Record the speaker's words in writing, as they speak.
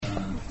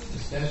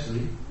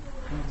especially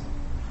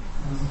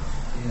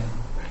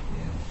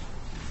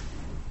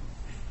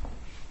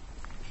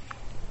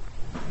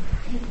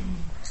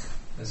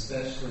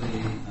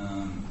especially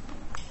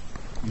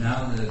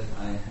now that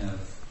I have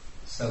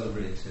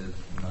celebrated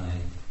my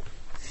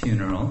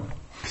funeral.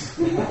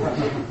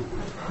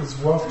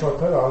 Zwłaszcza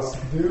teraz,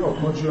 gdy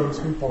obchodziłem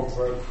swój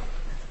pogrzeb.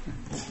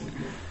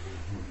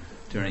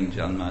 During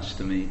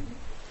Janmashtami.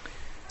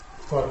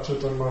 W trakcie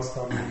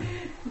Janmashtami.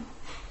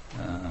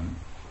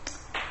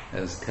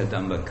 As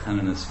Kadamba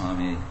Kanana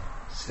Swami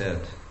said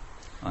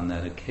on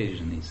that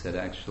occasion, he said,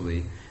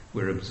 actually,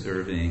 we're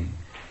observing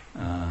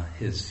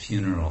his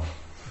funeral.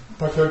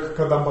 Tak jak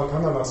Kadamba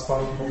Kanana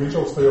Swami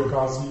powiedział z tej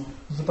okazji,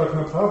 że tak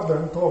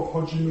naprawdę to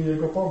obchodzimy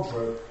jego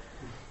pogrzeb.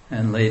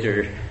 And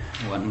later,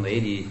 one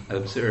lady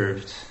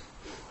observed,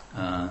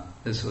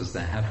 this was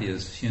the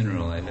happiest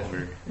funeral I've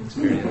ever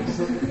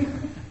experienced.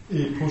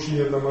 I później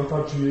jedna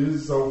Mataji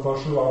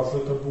zauważyła, że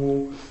to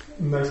był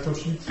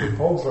najszczęśliwszy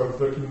pogrzeb,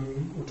 w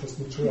jakim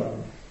uczestniczyłem.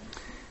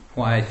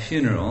 Why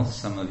funeral?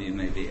 Some of you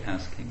may be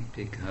asking,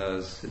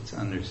 because it's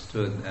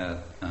understood that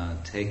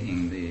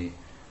taking the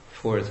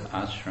fourth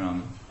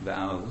ashram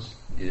vows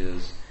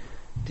is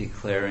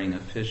declaring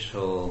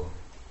official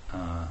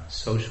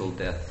social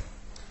death.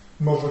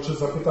 Możecie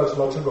zapytać,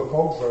 dlaczego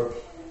pogrzeb?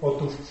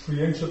 Otóż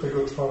przyjęcie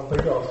tego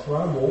czwartego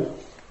ashramu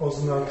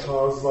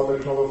oznacza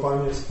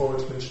zadeklarowanie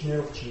społecznej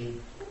śmierci.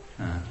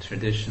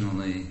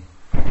 Traditionally,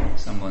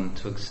 someone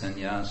took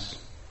sannyas,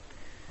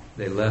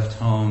 they left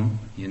home,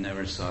 you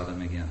never saw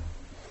them again.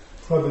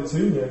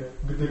 Tradycyjnie,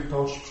 gdy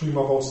ktoś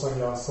przyjmował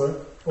sannyasę,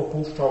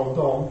 opuszczał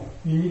dom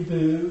i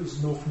nigdy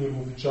znów nie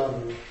był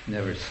widziany.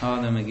 Never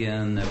saw them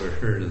again, never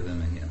heard of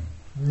them again.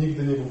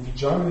 Nigdy nie był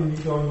widziany,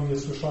 nigdy o nim nie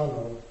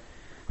słyszano.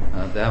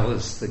 That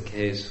was the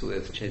case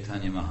with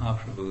Chaitanya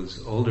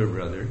Mahaprabhu's older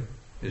brother,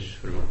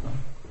 Vishwarupa.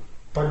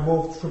 Tak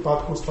było w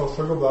przypadku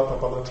starszego brata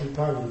Pana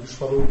Chaitanya,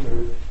 Vishwarupy.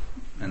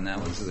 And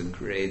that was the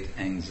great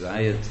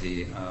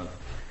anxiety of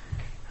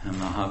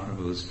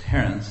Mahaprabhu's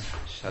parents,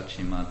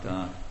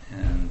 Shachimata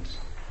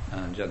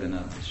and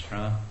Jagannath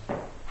Mishra,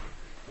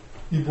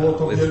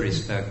 with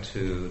respect to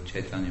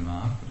Chaitanya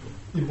Mahaprabhu.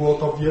 I było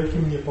to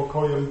wielkim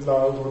niepokojem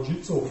dla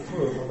rodziców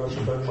Pana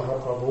Chaitanya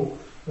Mahaprabhu,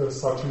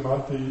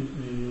 Sachimaty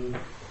i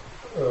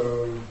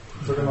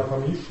Jagannatha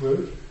Mishry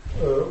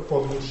w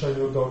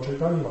odniesieniu do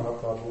Chaitanya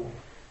Mahaprabhu.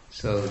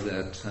 So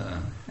that,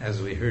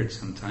 as we heard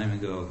some time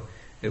ago,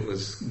 it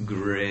was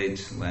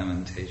great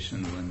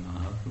lamentation when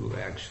Mahaprabhu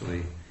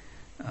actually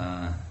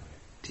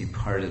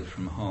departed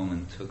from home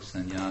and took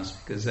sannyas,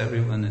 because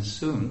everyone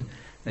assumed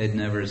they'd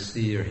never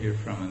see or hear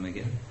from him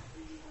again.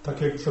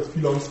 Tak jak przed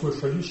chwilą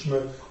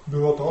słyszeliśmy,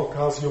 było to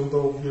okazją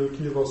do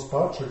wielkiej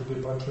rozpaczy, gdy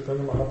Pan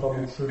Chaitanya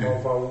Mahaprabhu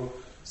przyjmował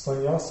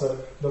sannyasę,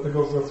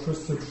 dlatego że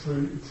wszyscy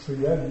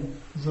przyjęli,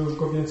 że już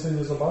go więcej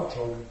nie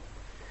zobaczą.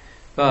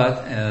 But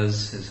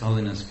as His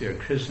Holiness Sri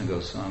Krishna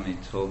Goswami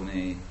told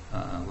me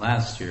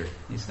last year,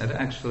 he said,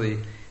 actually,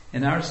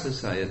 in our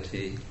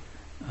society,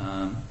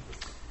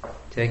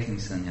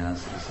 taking sannyas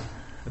is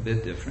a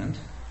bit different.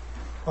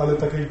 Ale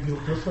tak jak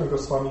Krishna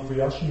Goswami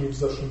wyjaśnił w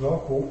zeszłym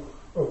roku,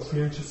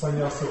 przyjęcie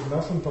sannyasy w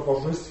naszym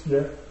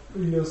towarzystwie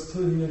jest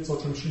nieco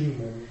czymś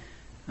innym.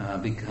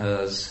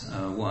 Because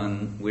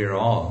we're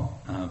all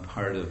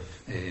part of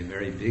a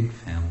very big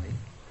family.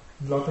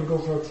 Dlatego,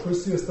 że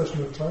wszyscy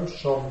jesteśmy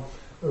częścią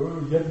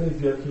jednej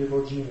wielkiej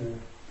rodziny.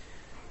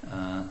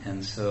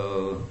 And so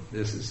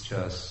this is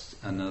just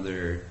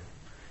another,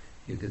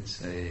 you could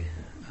say,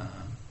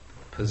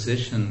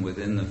 position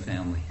within the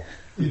family.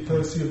 I to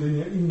jest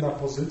jedynie inna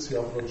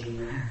pozycja w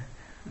rodzinie.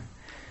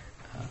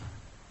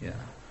 Yeah.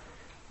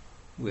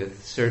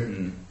 With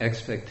certain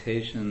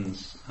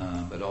expectations,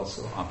 but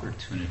also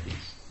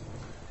opportunities.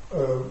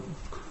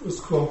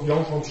 Z którą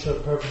wiążą się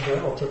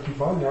pewne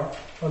oczekiwania,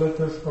 ale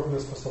też pewne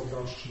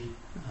sposobności.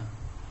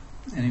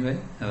 Anyway,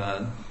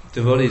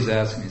 devotees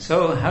ask me,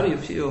 so how do you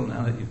feel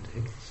now that you've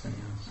taken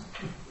sannyas?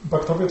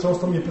 Bhaktowie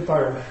często mnie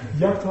pytają,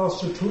 jak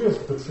teraz się czujesz,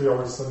 gdy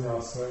przyjąłeś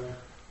sannyasę?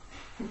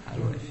 How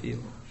do I feel?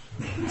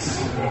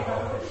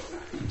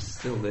 I'm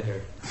still there.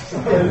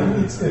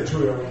 Ale nic nie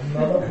czuję,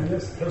 nadal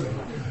jestem.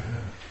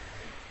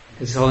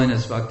 His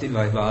Holiness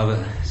Bhaktivedanta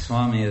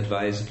Swami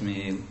advised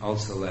me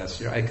also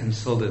last year. I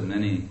consulted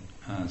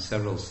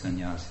several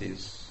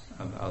sannyasis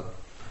about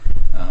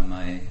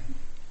my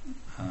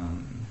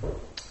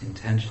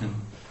intention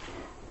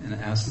and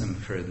asked them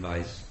for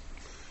advice.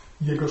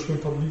 Jego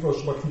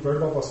Świętobliwość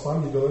Bhaktivedanta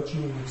Swami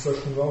dolecił mi w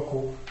zeszłym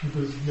roku,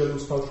 gdyż wielu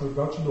starszych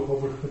braci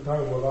duchowych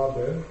pytają o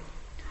radę.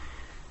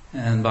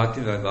 And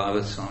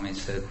Bhaktivedanta Swami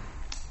said,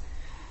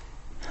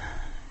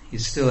 you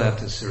still have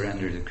to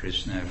surrender to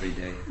Krishna every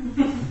day.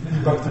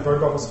 I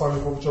Bhaktivedanta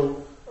Swami powiedział,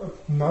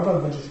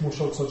 nadal będziesz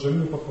musiał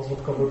codziennie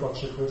podporządkowywać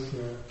się Krishnie.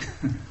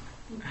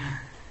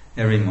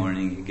 Every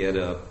morning you get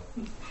up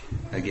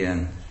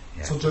again,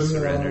 you have to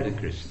surrender to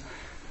Krishna.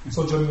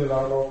 Codziennie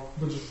rano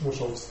będziesz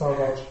musiał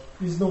wstawać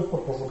i znów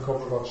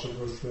podporządkowywać się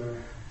Krishnie.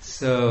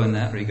 So in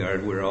that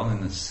regard, we're all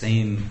in the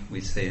same,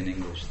 we say in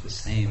English, the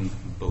same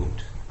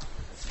boat.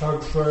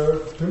 Także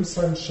w tym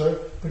sensie,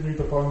 tak jak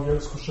to po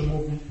angielsku się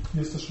mówi,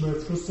 jesteśmy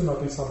wszyscy na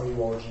tej samej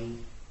łodzi.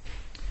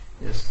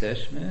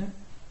 Jesteśmy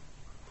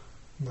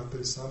na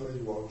tej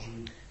samej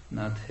łodzi.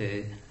 Na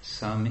tej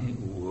samej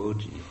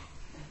łodzi.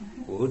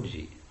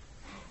 Łodzi.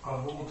 A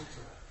w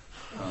łódce.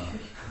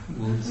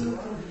 Łódce.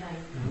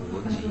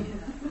 Łodzi.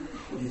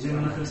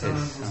 Jedziemy na tym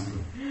samym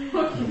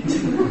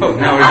Oh,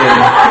 now we're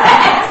getting...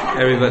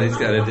 Everybody's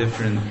got a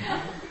different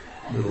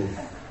little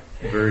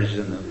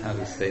version of how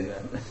to say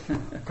that.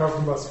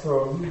 Każdy ma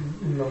swoją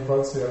inną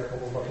wersję,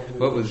 jaką można powiedzieć.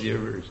 What was your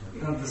version?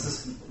 No, this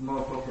is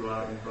more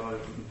popular in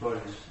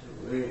Polish.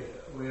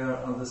 We are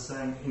in the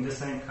same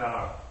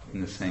car.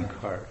 In the same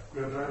car.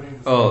 We're driving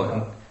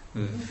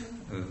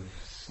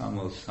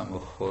w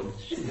samochód.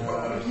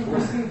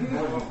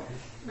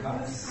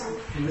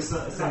 In the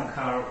same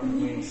car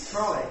means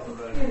trolley.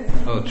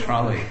 Oh,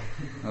 trolley.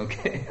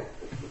 Okay.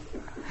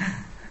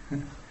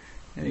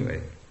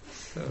 Anyway,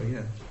 so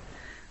yeah.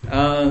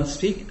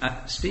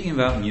 Speaking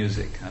about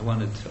music, I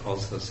wanted to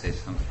also say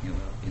something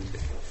about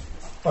music.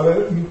 Ale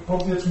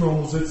powiedzmy o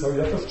muzyce.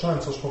 Ja też chciałem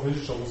coś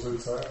powiedzieć o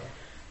muzyce.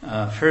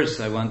 First,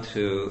 I want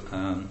to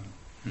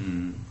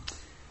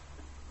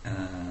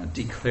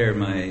declare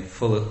my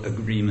full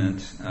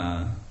agreement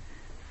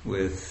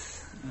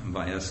with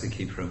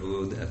Vyasaki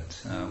Prabhu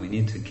that we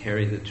need to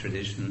carry the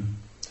tradition.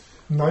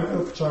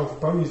 Najpierw chciałem w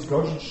pełni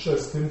zgodzić się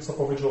z tym, co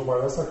powiedział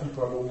Vyasaki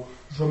Prabhu,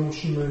 że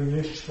musimy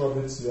nieść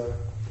tradycję.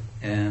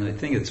 And I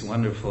think it's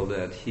wonderful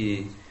that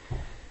he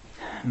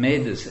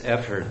made this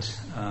effort,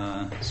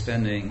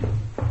 spending,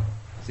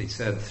 as he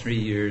said, 3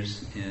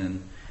 years in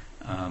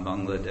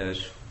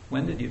Bangladesh.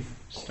 When did you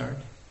start?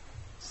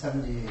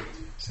 78.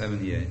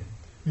 78.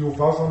 I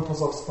uważam to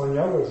za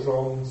wspaniałe, że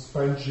on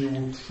spędził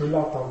 3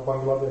 lata w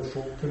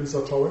Bangladeszu. Kiedy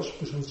zacząłeś? W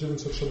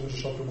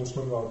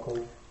 1978 roku.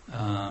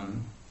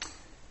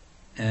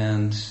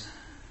 And,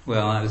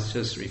 well, I was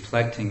just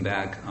reflecting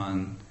back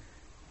on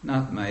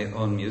not my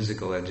own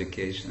musical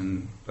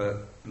education, but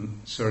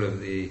sort of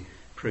the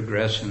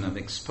progression of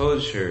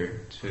exposure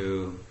to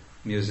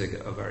music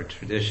of our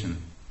tradition.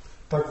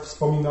 Tak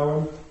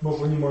wspominałem,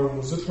 może nie moją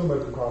muzyczną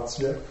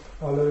edukację,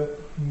 ale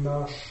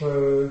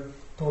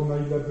to na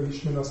ile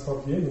byliśmy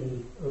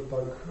nastawieni,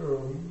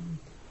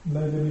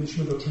 na ile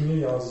mieliśmy do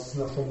czynienia z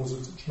naszą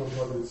muzyczną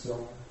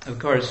tradycją.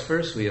 Of course,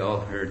 first we all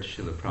heard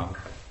Srila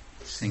Prabhupada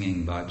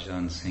singing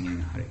bhajan, singing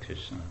Hare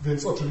Krishna.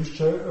 Więc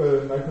oczywiście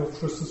najpierw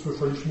wszyscy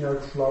słyszeliśmy,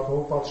 jak Srila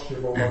Prabhupada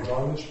śpiewał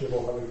bhajany,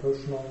 śpiewał Hare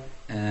Krishna.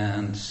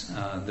 And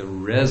the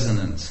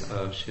resonance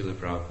of Srila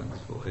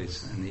Prabhupada's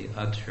voice and the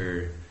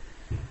utter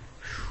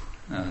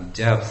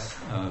depth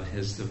of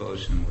his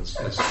devotion was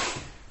just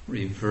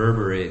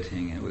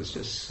reverberating. It was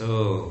just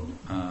so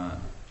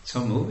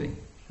moving,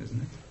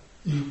 isn't it?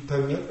 I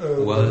ten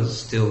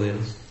still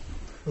is.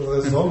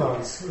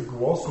 Rezonans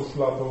głosu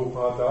Srila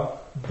Prabhupada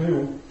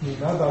był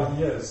i nadal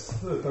jest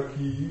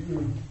taki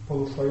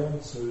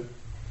poruszający.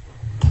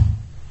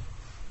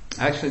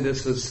 Actually,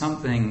 this was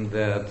something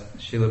that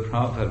Srila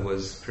Prabhupada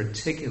was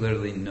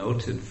particularly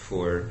noted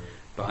for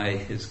by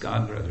his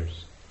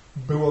godbrothers.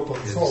 Było to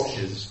coś,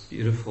 his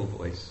beautiful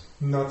voice.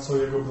 Na co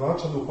jego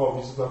bracia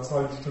duchowi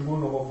zwracali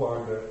szczególną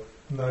uwagę,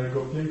 na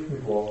jego piękny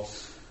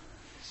głos.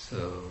 So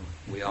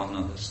we all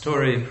know the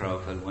story.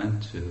 Prabhupada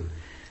went to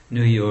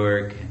New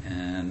York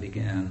and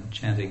began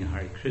chanting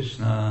Hare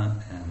Krishna,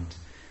 and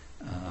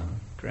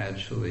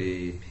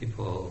gradually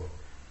people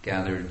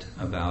gathered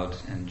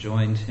about and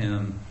joined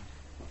him.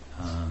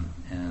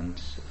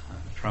 And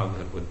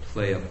Prabhupada would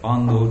play a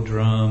bongo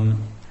drum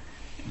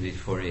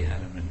before he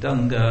had a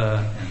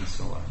mridanga, and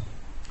so on.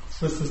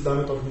 Wszyscy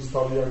znamy tą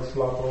historię, jak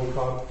Srila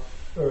Prabhupada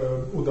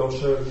udał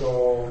się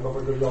do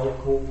Nowego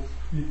Jorku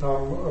i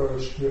tam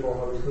śpiewał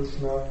Hare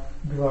Krishna,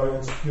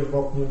 grając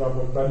pierwotnie na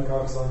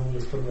bębenkach, zanim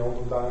jeszcze miał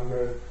mridangę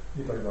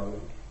i tak dalej.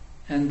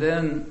 And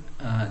then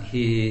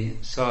he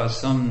saw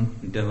some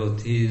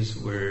devotees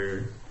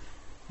were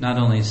not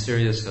only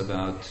serious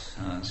about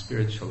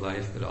spiritual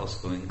life, but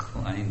also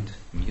inclined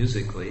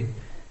musically,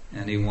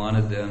 and he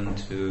wanted them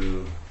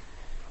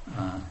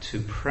to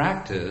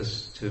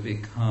practice to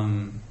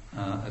become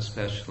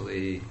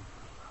especially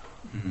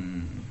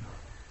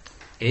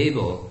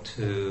able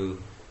to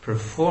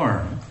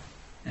perform,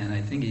 and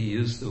I think he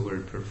used the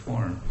word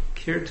perform,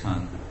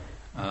 kirtan,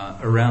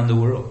 around the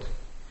world.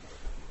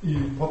 I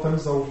potem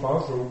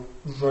zauważył,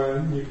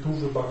 że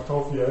niektórzy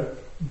bhaktowie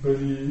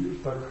byli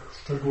tak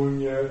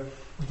szczególnie,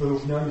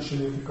 wyróżniali się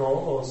nie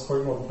tylko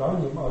swoim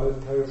oddaniem, ale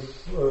też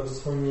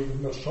swoimi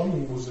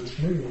umiejętnościami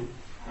muzycznymi.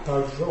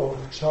 Także on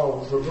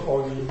chciał, żeby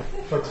oni,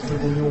 tak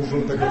szczególnie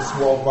użył tego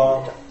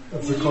słowa,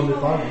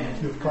 wykonywali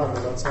kirtany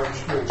na całym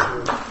świecie.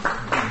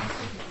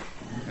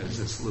 There's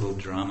this little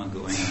drama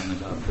going on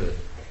about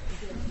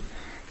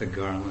the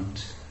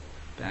garland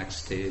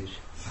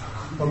backstage.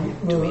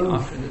 Do we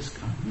offer this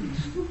garland?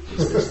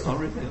 Is this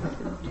already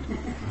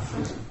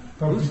offered?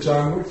 Tam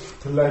widziałem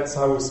w tle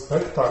cały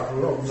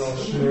spektakl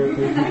odnośnie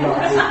tej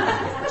girlandy.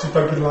 Czy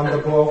ta girlanda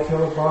była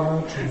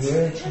ofiarowana, czy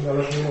nie? Czy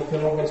należy ją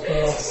ofiarować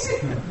teraz?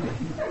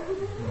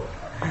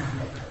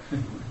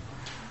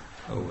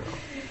 Oh well.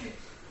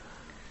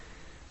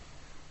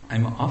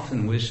 I'm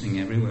often wishing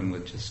everyone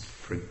would just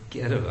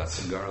forget about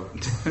the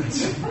garland.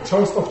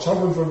 Często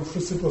chciałbym, żeby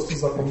wszyscy po prostu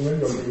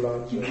zapomnieli o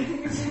girlandzie.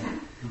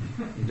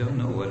 You don't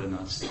know what an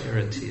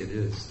austerity it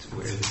is to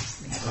wear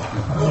these things.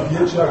 Nie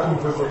wiecie, jakim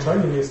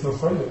wyrzeczeniem jest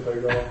noszenie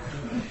tego.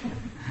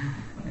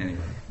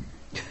 Anyway.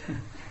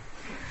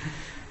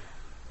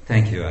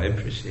 Thank you, I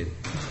appreciate it.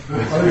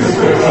 Ale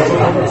dziękuję bardzo,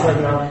 to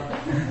doceniam.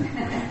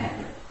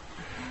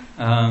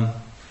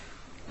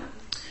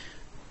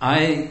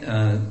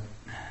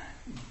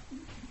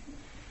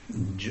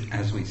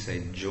 As we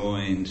say,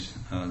 joined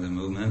the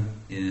movement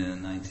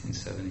in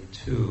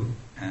 1972,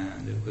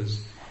 and it was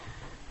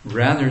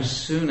rather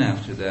soon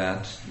after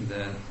that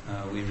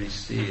we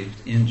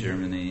received in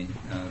Germany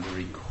the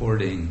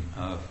recording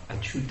of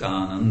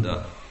Achyutananda,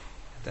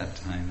 at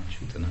that time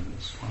Achyutananda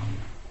Swami.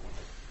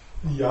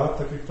 Ja,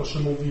 tak jak to się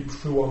mówi,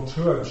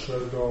 przyłączyłem się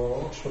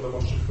do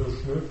świadomości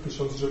Kryszny w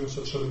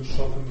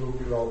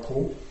 1972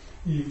 roku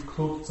i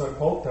wkrótce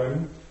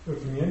potem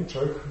w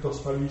Niemczech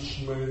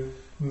dostaliśmy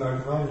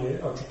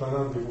nagranie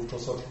Achyutanandy,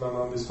 wówczas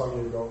Achyutanandy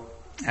Swamiego.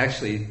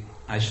 Actually,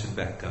 I should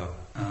back up.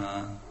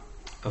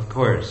 Of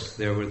course,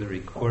 there were the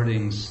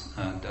recordings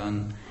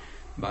done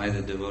by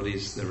the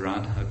devotees, the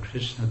Radha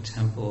Krishna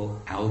Temple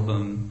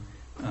album.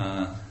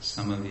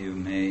 Some of you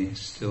may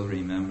still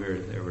remember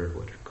there were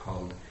what are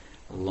called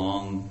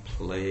long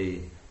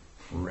play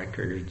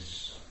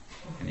records.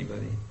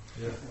 Anybody?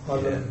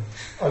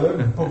 Ale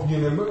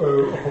powinienem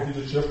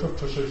opowiedzieć jeszcze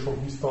wcześniejszą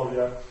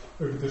historię,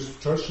 gdyż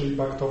wcześniej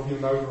Bhaktowie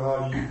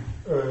nagrali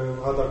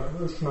Radha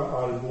Krishna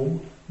album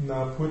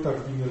na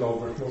płytach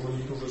winylowych. Może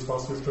niektórzy z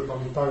Was jeszcze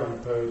pamiętają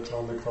te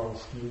czarne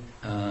krążki.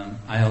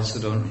 I also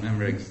don't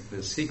remember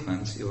the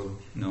sequence. You'll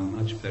know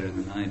much better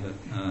than I, but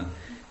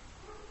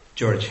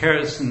George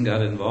Harrison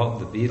got involved,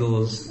 the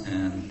Beatles,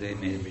 and they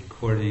made a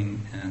recording,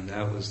 and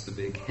that was the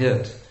big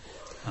hit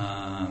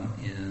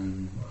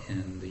in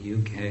the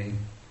UK.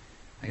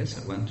 I guess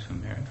it went to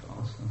America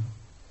also.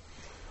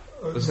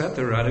 Was that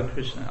the Radha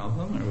Krishna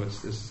album, or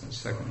was this the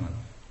second one?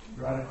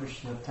 Radha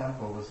Krishna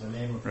Temple was the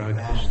name of the Radha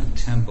band. Krishna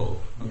Temple,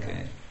 okay.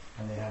 Yeah.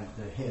 And they had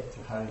the hit,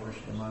 the Hare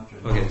Krishna Mantra,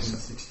 in Okay,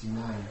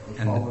 1969.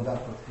 They followed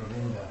up with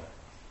Govinda.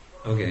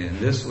 Okay, and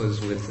this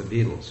was with the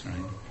Beatles,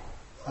 right?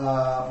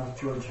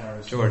 With George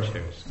Harrison. George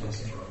Harrison.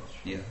 Yes, Okay.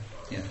 George.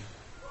 Yeah.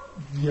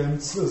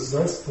 Więc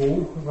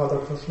zespół Radha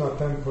Krishna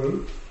Temple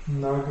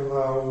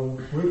nagrał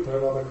płytę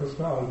Radha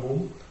Krishna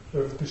album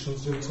w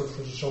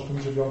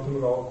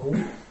 1969 roku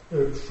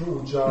przy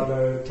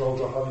udziale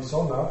George'a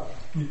Harrisona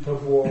i to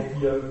było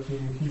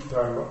wielkim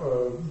hitem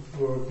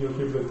w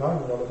Wielkiej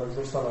Brytanii, ale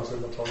także w Stanach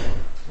Zjednoczonych.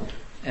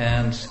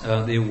 And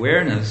the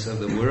awareness of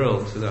the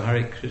world to the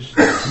Hare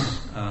Krishna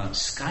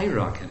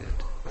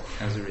skyrocketed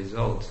as a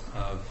result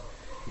of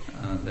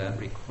that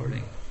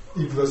recording.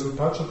 I w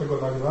rezultacie tego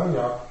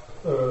nagrania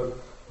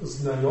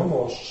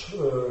znajomość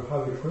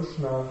Hare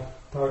Krishna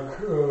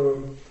tak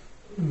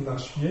na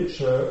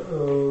świecie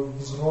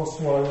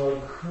wzrosła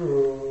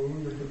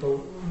jakby to,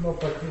 no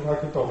tak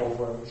rakietowo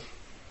wręcz.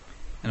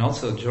 And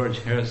also George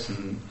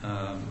Harrison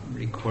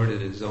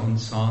recorded his own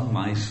song,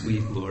 My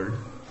Sweet Lord,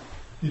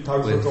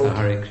 with the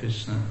Hare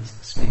Krishna,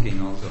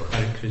 speaking also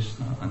Hare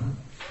Krishna on it.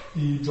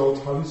 I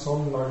George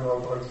Harrison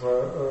nagrał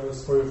także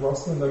swoje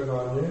własne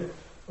nagranie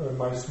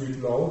My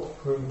Sweet Lord, w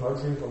którym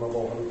także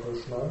intonował Hare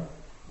Krishna.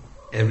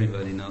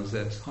 Everybody knows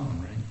that song,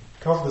 right?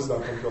 Każdy zna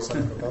tę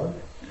piosenkę, tak?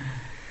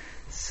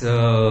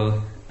 So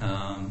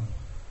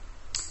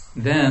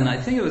then, I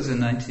think it was in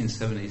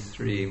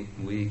 1973,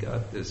 we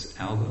got this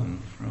album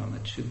from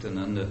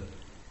Achyutananda.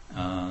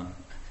 I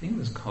think it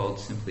was called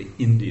simply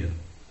India.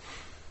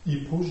 I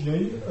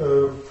później,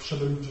 w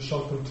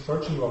 1973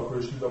 roku,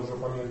 jeśli dobrze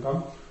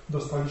pamiętam,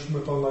 dostaliśmy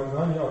to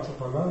nagranie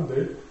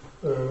Achyutanandy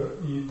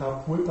i ta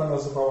płyta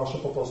nazywała się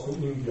po prostu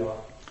India.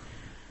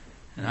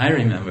 And I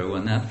remember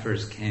when that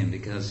first came,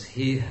 because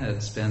he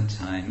had spent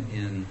time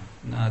in,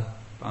 not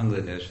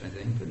Bangladesh, I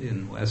think, but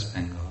in West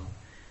Bengal,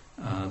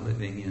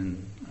 living in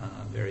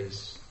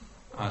various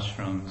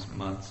ashrams,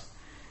 mutts,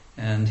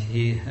 and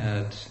he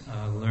had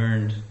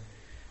learned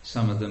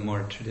some of the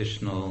more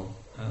traditional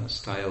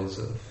styles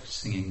of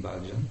singing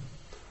bhajan.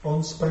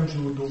 On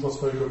spędził dużo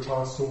swojego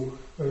czasu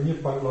nie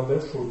w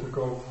Bangladeszu,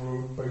 tylko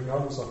w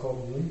Bengalu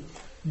Zachodnim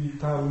i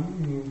tam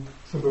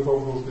przebywał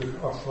w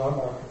różnych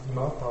ashramach, w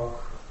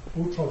matach,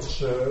 ucząc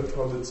się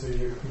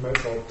tradycyjnych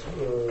metod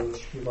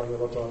śpiewania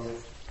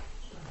bhajanów.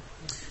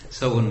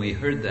 So when we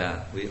heard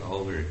that, we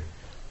all were,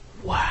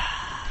 wow,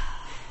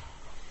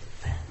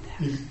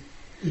 fantastic.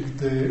 I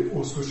gdy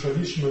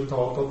usłyszeliśmy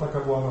to, to taka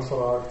była nasza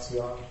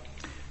reakcja.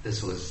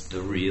 This was the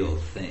real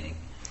thing.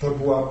 To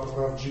była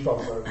prawdziwa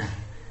rzecz.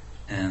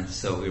 And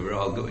so we were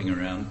all going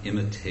around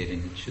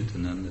imitating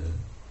Achyutananda.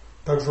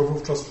 Także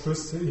wówczas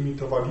wszyscy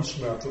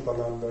imitowaliśmy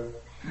Achyutanandę.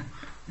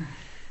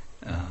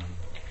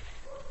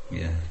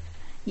 Yeah.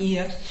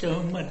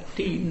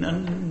 Yashamati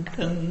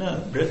Nandana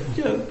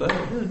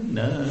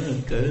Brajavarana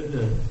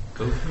Kada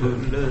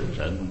Gokula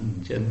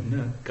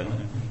Ranjana Kana.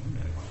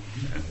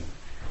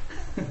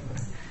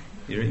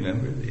 You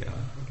remember the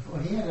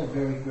Well, he had a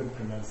very good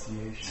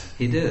pronunciation.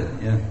 He did,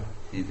 yeah,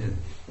 he did.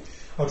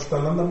 A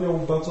Chitananda miał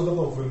bardzo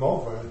dobrą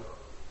wymowę.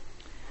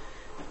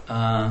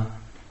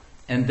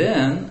 And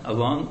then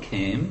along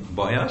came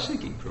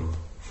Bayasiki Prabhu.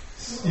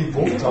 I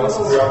wówczas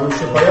pojawił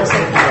się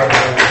Bayasiki Prabhu.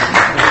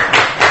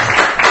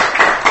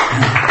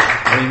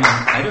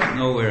 I don't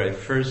know where I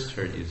first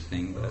heard you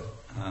sing, but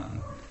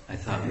I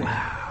thought, wow,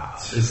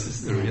 this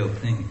is the real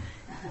thing.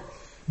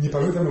 Nie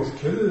pamiętam już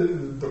kiedy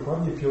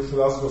dokładnie pierwszy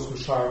raz go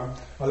słyszałem,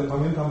 ale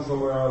pamiętam, że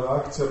moja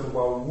reakcja to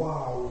była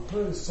wow, to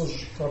jest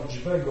coś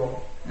prawdziwego.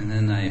 And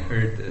then I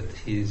heard that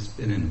he's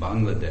been in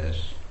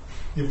Bangladesh.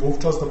 I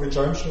wówczas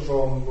dowiedziałem się, że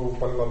on był w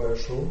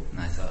Bangladeszu.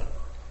 And I thought,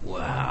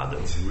 wow, the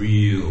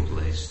real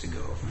place to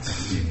go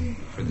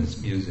for this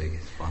music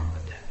is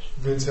Bangladesh.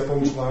 Więc ja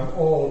pomyślałem,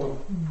 o, to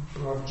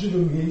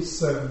prawdziwym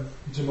miejscem,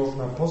 gdzie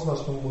można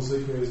poznać tą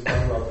muzykę jest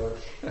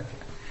Bangladesz.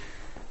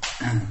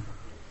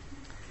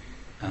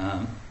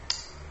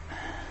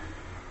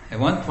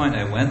 At one point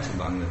I went to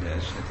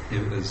Bangladesh.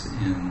 It was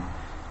in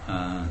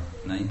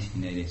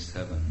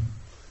 1987.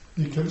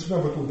 I kiedyś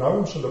nawet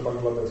udałem się do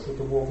Bangladeszu,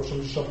 to było w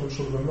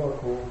 1987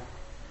 roku.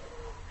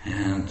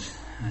 And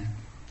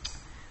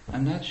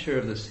I'm not sure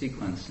of the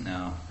sequence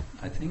now.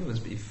 I think it was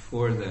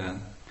before that.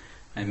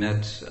 I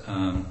met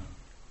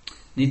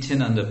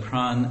Nityananda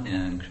Pran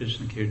and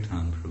Krishna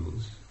Kirtan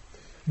Prabhus.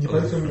 Nie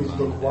pamiętam już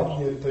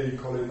dokładnie tej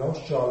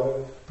kolejności, ale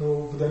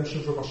to wydaje mi się,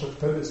 że właśnie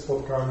wtedy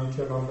spotkałem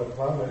Nityananda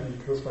Prana i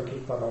Krishna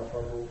Kirtana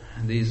Prabhu.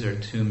 These are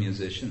two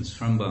musicians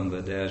from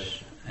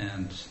Bangladesh,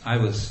 and I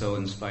was so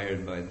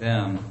inspired by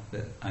them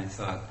that I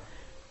thought,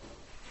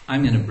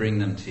 I'm going to bring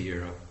them to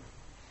Europe.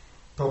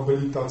 To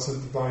byli tacy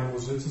dwaj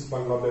muzycy z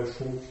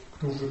Bangladeszu,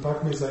 którzy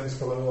tak mnie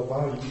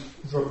zainspirowali,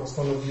 że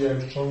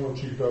postanowiłem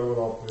ściągnąć ich do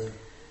Europy.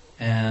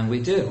 And we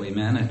did. We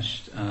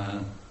managed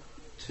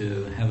to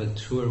have a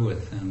tour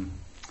with them.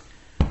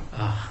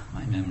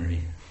 My memory.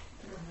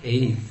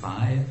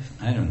 85?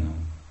 I don't know.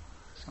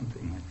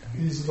 Something like that.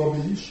 I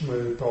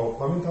zrobiliśmy to.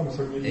 Pamiętam,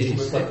 że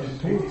mieliśmy taki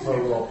tour w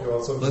Europie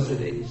razem was it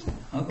 86?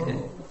 Okay.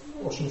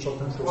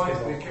 86 They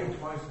roku. came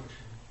twice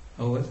actually.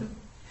 Oh, was it?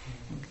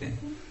 Okay.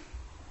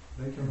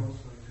 They came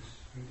also like this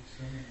 87.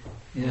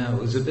 Yeah,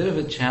 it was a bit of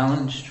a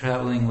challenge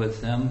traveling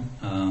with them.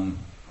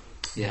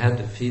 You had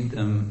to feed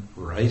them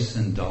rice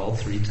and dal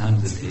 3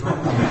 times a day.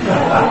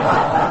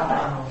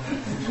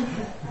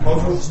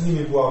 Podróż z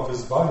nimi była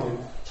wyzwaniem.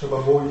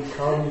 Trzeba było ich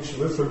karmić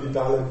rysem i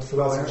dalem 3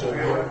 razy dziennie.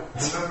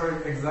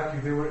 Remember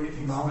exactly, they were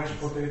eating mashed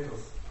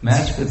potatoes.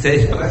 Mashed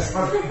potatoes.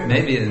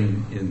 Maybe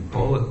in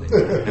Poland.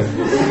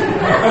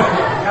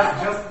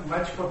 Just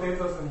mashed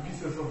potatoes and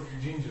pieces of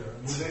ginger.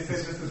 They say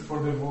this is for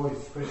the voice,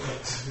 special.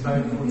 I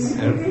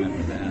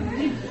remember that.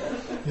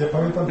 Ja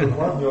pamiętam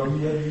dokładnie,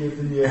 oni jedli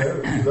jedynie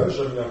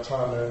filerze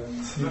mniaczane.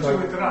 Znaczy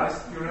with rice,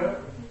 puree.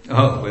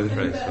 Oh, with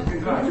rice. Okay.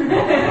 With rice,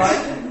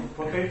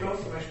 potatoes,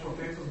 mashed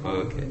potatoes,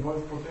 Okay.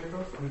 boiled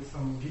potatoes with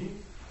some ghee,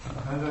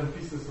 and then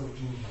pieces of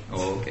ginger.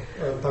 Oh, okay.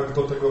 Tak,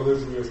 do tego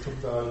ryżu jeszcze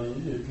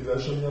dali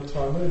filerze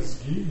mniaczane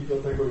z ghee i do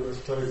tego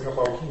jeszcze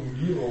kawałki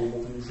imbiru.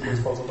 Mówili, że to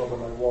jest bardzo dobre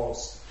na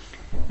głos.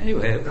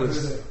 Anyway, it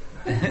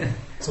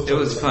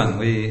was fun.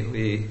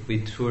 We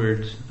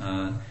toured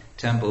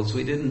temples.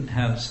 We didn't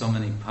have so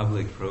many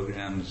public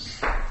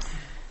programs.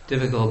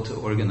 Difficult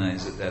to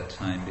organize at that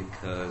time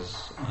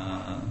because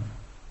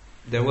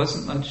there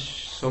wasn't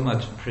so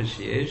much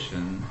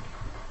appreciation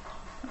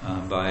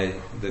by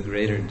the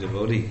greater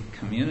devotee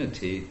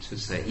community to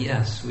say,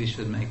 yes, we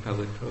should make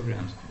public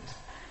programs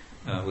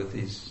with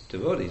these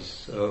devotees.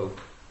 So,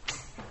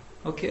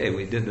 okay,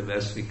 we did the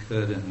best we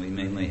could, and we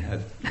mainly had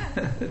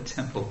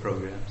temple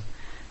programs,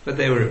 but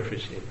they were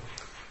appreciated.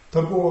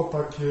 To było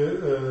takie,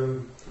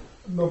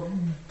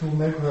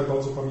 turnieju, które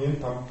bardzo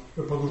pamiętam,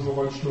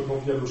 podróżowaliśmy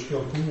po wielu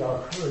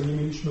świątyniach, nie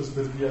mieliśmy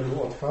zbyt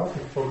wielu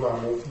otwartych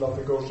programów,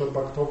 dlatego że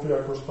baktowie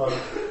jakoś tak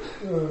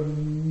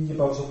nie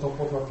bardzo to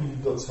potrafili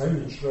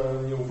docenić, że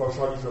nie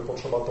uważali, że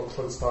potrzeba to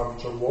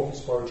przedstawić ogółowi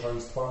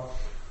społeczeństwa,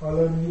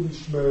 ale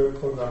mieliśmy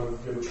programy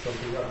w wielu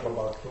świątyniach dla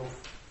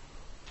baktów.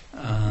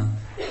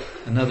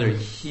 Another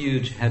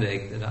huge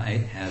headache that I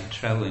had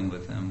traveling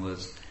with them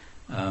was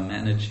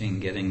managing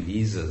getting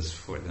visas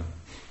for them.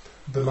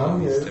 Dla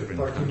mnie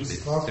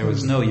There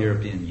was no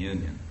European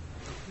Union.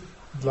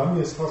 Dla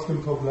mnie strasznym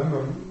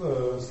problemem,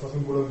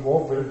 strasznym bólem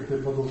głowy, gdy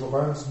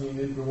podróżowałem z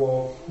nimi,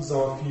 było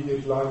załatwienie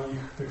dla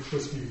nich tych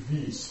wszystkich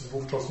wiz.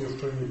 Wówczas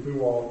jeszcze nie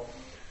było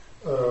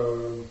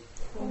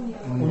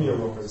Unii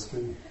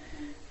Europejskiej.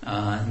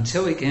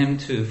 Until we came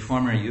to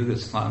former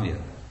Yugoslavia.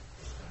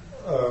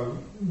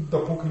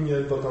 Dopóki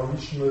nie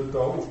dotarliśmy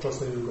do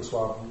ówczesnej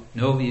Jugosławii.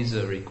 No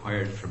visa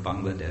required for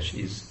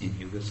Bangladeshis in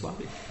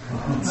Yugoslavia.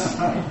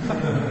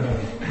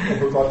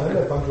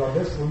 Obywatele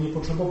Bangladeszu nie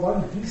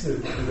potrzebowali wizy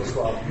w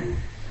Jugosławii.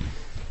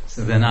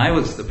 So then I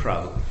was the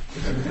problem.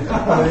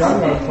 Ale ja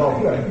miałem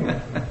problem.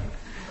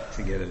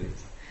 To get a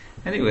visa.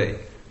 Anyway,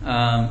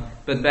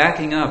 but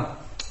backing up,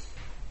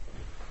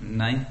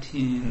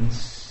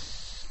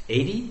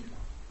 1980,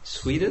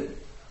 Sweden,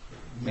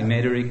 we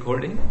made a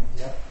recording.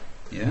 Yeah.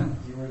 Yeah.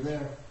 You were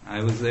there.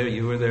 I was there,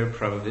 you were there,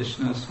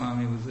 Pravavishnu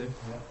Swami was there.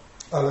 Yeah.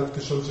 Ale w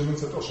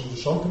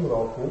 1980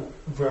 roku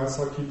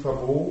Vyasaki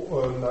Prabhu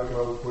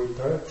nagrał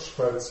płytę w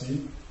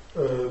Szwecji.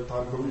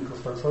 Tam był i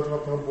Krishnacharya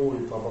Prabhu,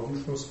 i Prabhu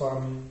Vishnu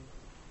Swami.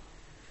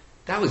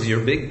 That was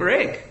your big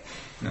break.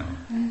 No,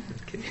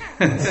 just kidding.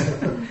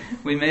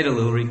 We made a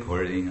little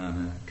recording on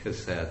a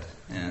cassette,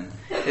 and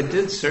it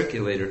did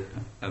circulate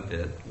a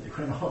bit. It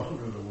went all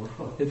over the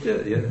world. It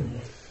did, yeah.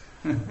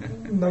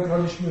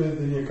 Nagraliśmy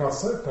jedynie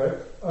kasetę,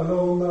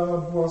 ale ona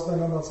była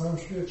znana na całym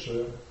świecie.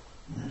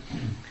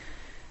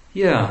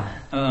 Yeah,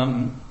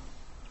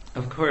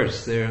 of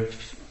course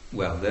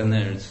then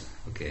there's,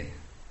 okay,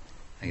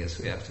 I guess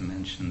we have to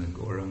mention the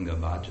Gauranga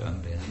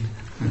Bhajan Band.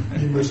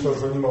 I myślę,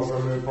 że nie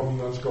możemy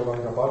pominąć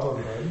Gauranga Bhajan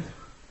Band.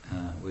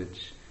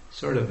 Which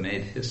sort of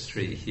made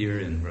history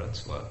here in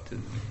Wrocław.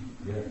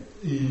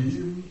 I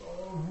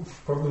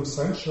w pewnym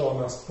sensie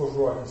ona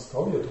stworzyła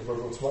historię tu we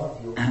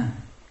Wrocławiu.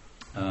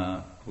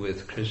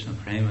 With Krishna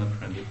Prema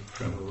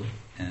Prabhu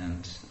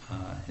and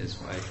his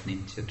wife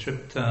Nitya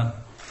Tripta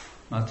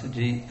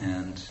Mataji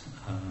and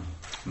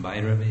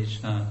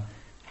Bhairavesha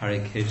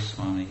Harikesh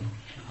Swami,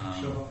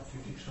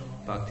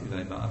 Bhakti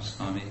Vaibhav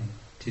Swami.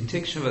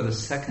 Titikshava the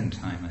second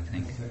time, I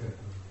think.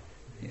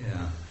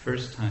 Yeah,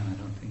 first time I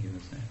don't think he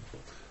was there.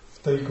 W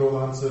tej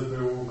golance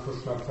był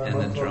Krishna Prema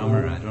And the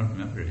drummer, I don't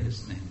remember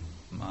his name,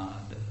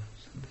 Mad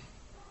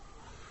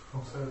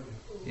something.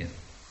 Yeah.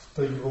 W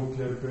tej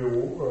grupie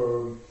był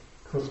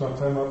Krishna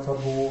Prema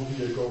Prabhu,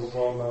 jego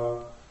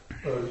żona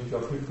Nitya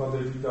Tripta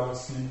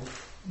Devidasi,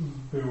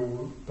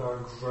 był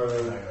także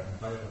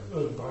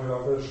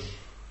Bhairavesh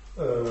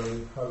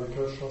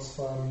Harikesha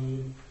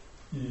Swami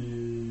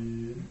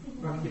i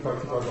Bhakti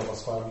Vaibhava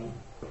Swami.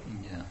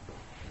 Yeah.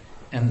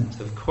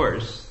 And of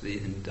course, the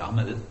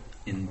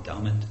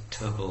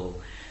indomitable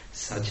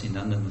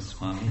Satchidananda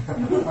Swami.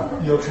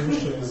 I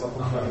oczywiście nie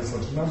zapomniany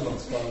Satchidananda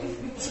Swami.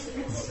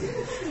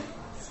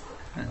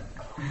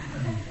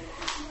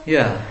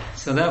 Yeah,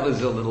 so that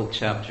was a little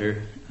chapter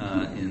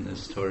in the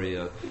story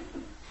of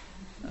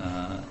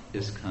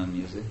ISKCON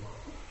music.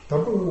 To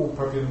był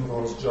pewien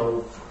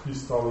rozdział w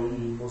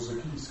historii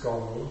muzyki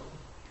ISKCONu.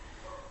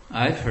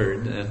 I've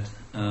heard that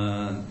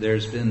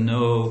there's been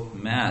no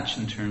match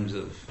in terms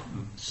of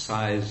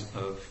size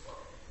of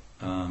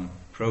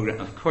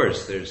program. Of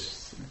course,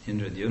 there's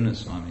Indradyumna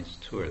Swami's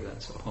tour.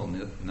 That's a whole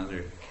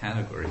another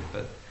category.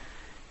 But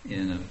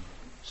in a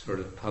sort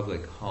of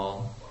public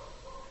hall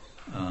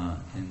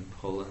in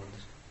Poland,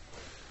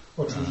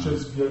 Oczywiście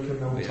jest wielkie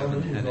we nauczanie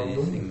haven't had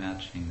anything Indradyumny.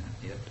 matching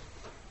that yet.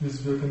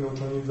 Jest wielkie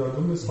nauczanie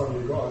Indradyumny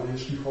Swamiego, ale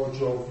jeśli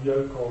chodzi o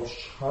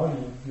wielkość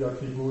hali, w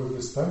jakiej były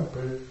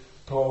występy,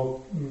 to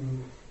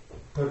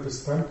te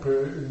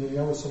występy nie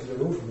miały sobie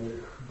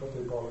równych do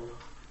tej pory.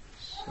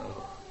 So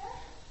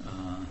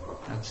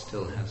that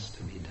still has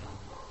to be done.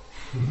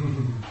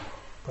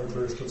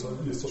 Także jeszcze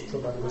jest coś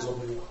przed nami do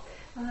zrobienia.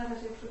 No na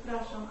razie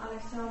przepraszam, ale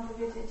chciałam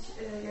powiedzieć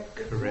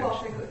jakby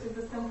tło tych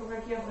występów,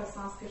 jak ja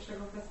wracałam z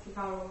pierwszego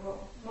festiwalu,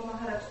 bo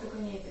Maharaj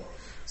tego nie wie.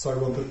 So I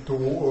wanted to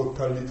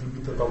tell a little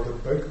bit about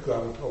the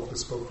background of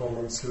these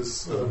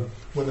performances.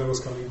 When I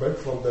was coming back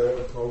from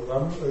the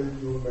program,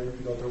 you may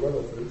be not aware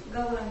of it.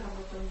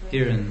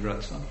 Here in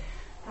Wrocław?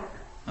 Tak.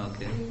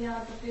 Okay. I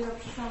ja dopiero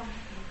przyszłam.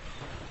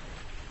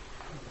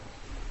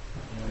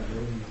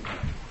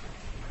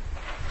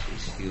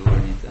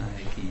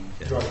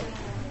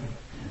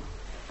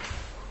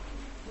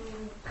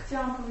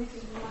 Chciałam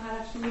powiedzieć, że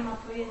Maharaj nie ma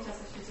pojęcia,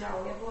 co się działo.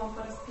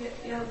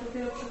 Ja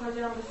dopiero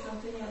przychodziłam do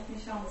świątyni od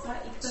miesiąca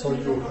i ktoś So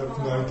you have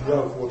no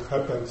idea of what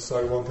happened,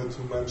 so I wanted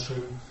to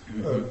mention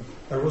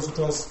I was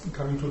just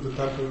coming to the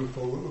temple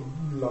for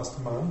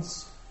last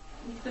months.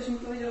 I ktoś mi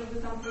powiedział,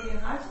 żeby tam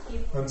pojechać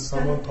And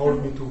someone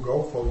told me to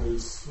go for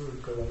this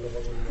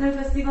ten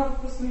festiwal po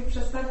prostu mi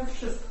przedstawił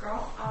wszystko.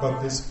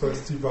 But this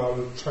festival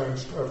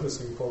changed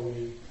everything for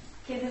me.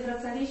 Kiedy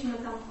wracaliśmy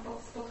tam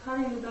od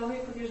hali ludowej,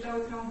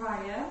 podjeżdżały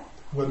tramwaje.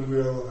 When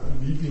we were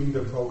leaving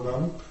the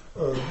program,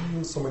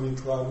 so many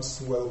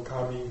trams were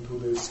coming to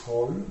this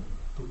hall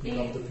to pick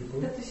up the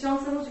people. Te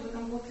tysiące ludzi, bo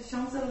tam było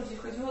tysiące ludzi,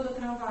 chodziło do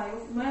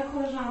tramwajów. Moja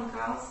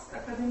koleżanka z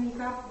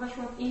akademika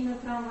weszła w inny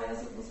tramwaj,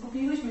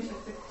 zgubiliśmy się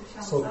w tych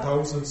tysiącach. So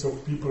thousands of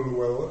people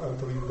were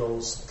entering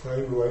those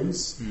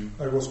tramways.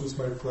 I was with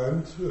my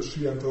friend.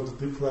 She entered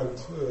a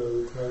different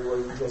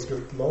tramway. We just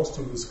get lost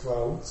in these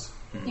crowds.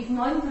 I w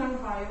moim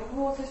tramwaju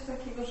było coś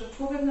takiego, że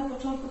człowiek na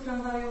początku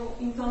tramwaju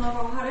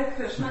intonował Hare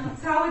Krishna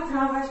i cały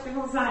tramwaj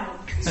śpiewał za nim.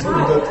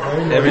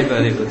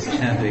 Everybody was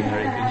chanting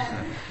Hare Krishna.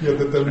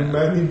 Yeah, the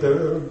man in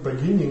the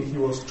beginning,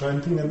 he was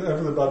chanting and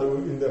everybody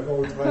in the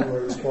whole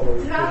tramway was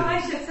following.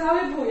 Tramwaj się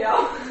cały bujał.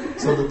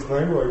 So the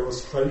tramway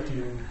was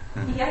shaking.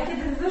 I ja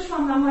kiedy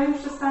wyszłam na moim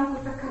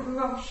przystanku, taka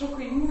byłam w szoku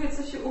i mówię,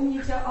 co się u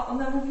mnie dzieje, a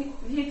ona mówi,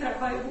 w jej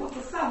tramwaju było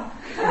to samo.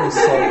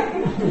 So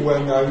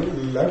when I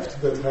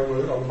left the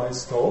tramway on my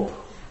stop,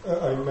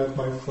 I met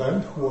my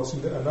friend who was in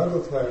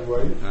another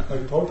tramway.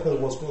 I told her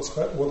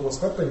what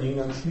was happening,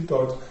 and she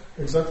thought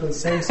exactly the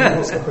same thing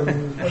was happening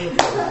in her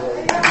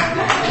tramway.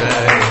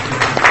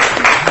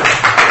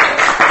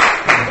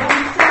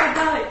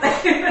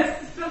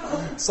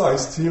 So I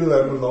still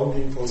am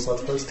longing for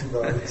such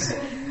festivals.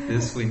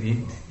 This we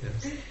need,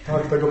 yes.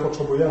 Tak, tego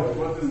potrzebujemy.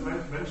 What is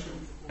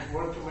mentioned,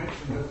 want to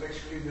mention that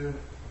actually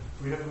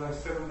we have like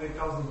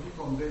 7,000-8,000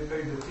 people and they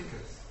pay the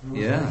tickets.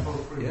 Yeah,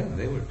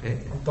 they were paid.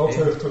 To,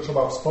 co jeszcze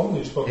trzeba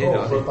wspomnieć, to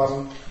to, że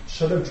tam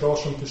 7 czy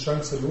 8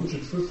 tysięcy ludzi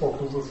przyszło,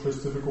 którzy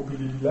wszyscy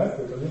wykupili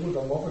bilety. To nie był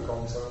darmowy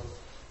koncert.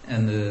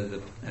 And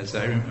as I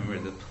remember,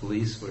 the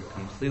police were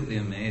completely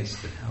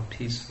amazed at how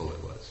peaceful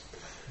it was.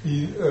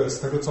 I z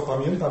tego co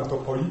pamiętam, to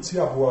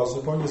policja była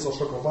zupełnie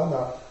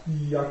zaszokowana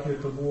i jakie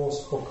to było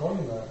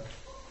spokojne.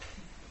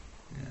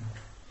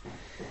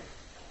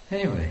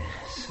 Yeah. Anyway,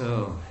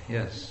 so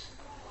yes,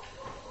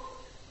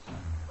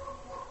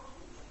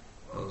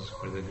 those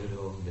were the good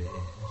old days.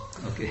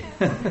 Okay.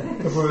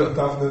 To były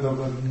dawne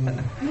dobre dni.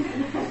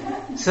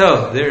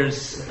 So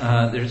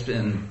there's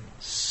been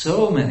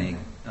so many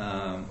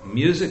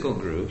musical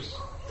groups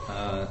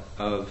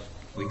of,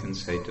 we can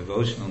say,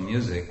 devotional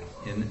music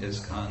in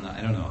ISKCON.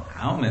 I don't know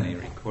how many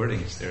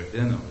recordings there have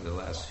been over the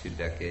last few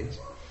decades.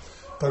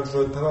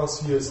 Także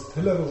teraz jest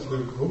tyle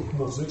różnych grup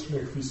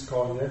muzycznych w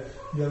ISKCONie.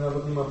 Ja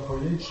nawet nie mam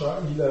pojęcia,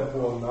 ile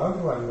było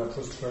nagrań na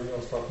przestrzeni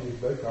ostatnich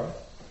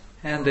dekad.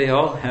 And they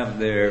all have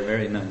their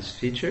very nice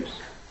features.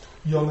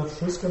 I one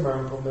wszystkie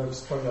mają pewne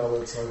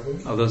wspaniałe cechy.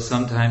 Although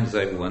sometimes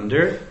I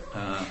wonder,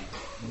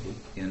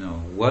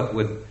 what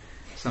would...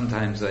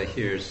 Sometimes I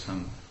hear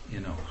some,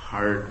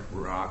 hard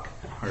rock,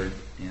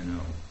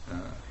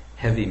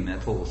 heavy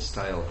metal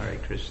style Hare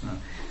Krishna,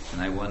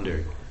 and I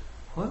wonder,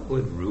 what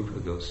would Rupa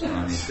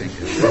Goswami think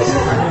of this?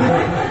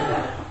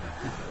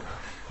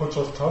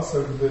 Chociaż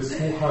czasem, gdy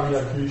słucham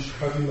jakichś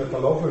heavy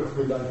metalowych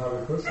wydań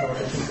Hare Krishna,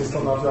 to się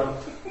zastanawiam,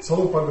 co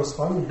Rupa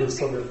Goswami by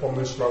sobie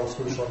pomyślał,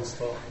 słysząc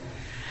to.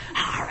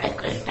 Hare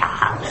Krishna,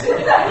 Hare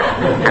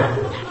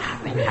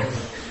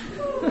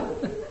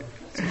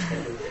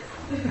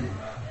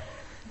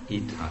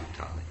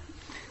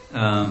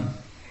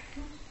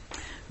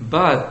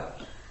but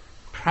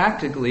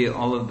practically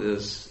all of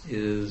this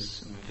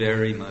is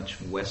very much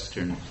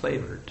Western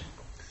flavored.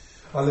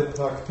 Ale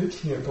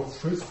praktycznie to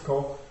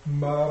wszystko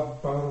ma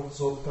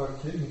bardzo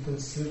takie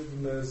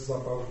intensywne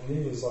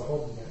zabarwienie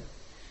zachodnie.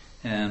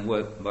 And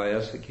what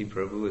Vyasaki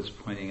Prabhu is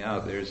pointing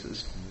out, there's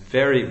this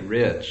very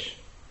rich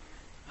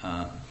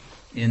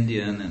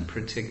Indian and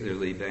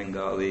particularly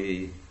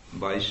Bengali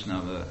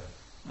Vaishnava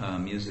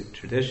music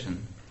tradition.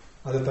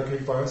 Ale tak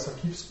jak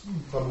Vyasaki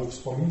Prabhu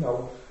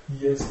wspominał,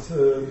 jest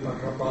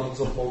taka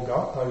bardzo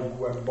bogata i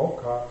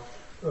głęboka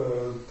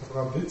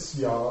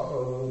tradycja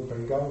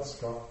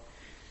bengalska.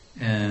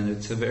 And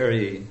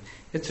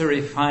it's a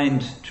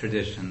refined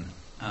tradition.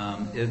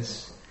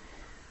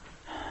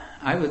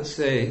 I would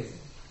say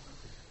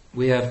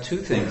we have two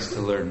things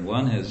to learn.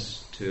 One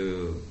is to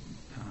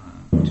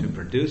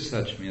produce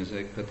such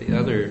music, but the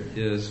other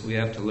is we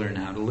have to learn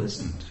how to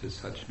listen to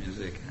such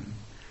music and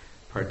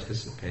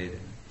participate in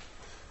it.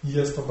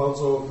 Jest to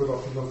bardzo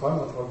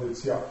wyrafinowana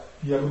tradycja.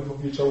 Ja bym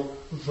powiedział,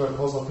 że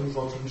poza tym, że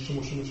oczywiście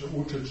musimy się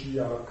uczyć,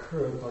 jak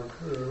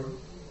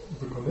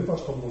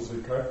wykonywać tą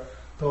muzykę,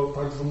 to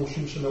także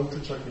musimy się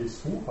nauczyć, jak jej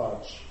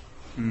słuchać.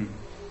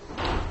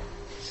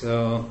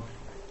 So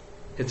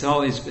it's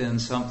always been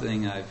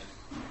something I've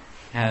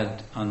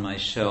had on my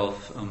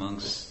shelf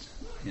amongst,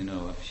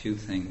 a few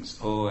things.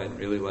 Oh, I'd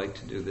really like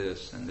to do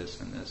this and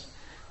this and this.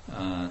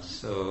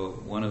 So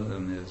one of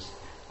them is,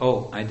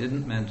 I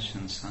didn't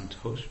mention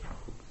Santosh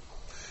Prabhu.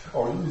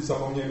 I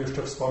zapomniałem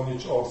jeszcze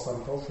wspomnieć o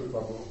Santoshu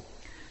Prabhu.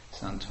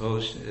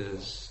 Santosh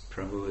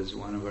Prabhu is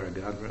one of our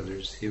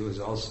godbrothers. He was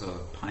also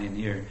a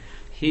pioneer.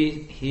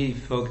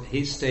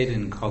 He stayed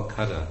in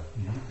Kolkata.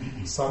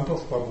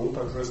 Santosh Prabhu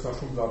także jest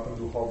naszym bratem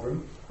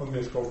duchowym. On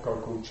mieszkał w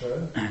Kalkucie.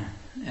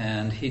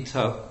 And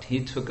he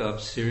took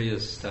up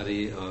serious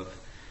study of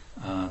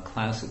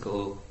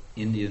classical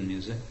Indian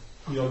music.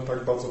 I on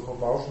tak bardzo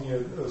poważnie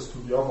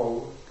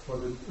studiował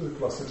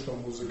klasyczną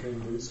muzykę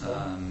indyjską.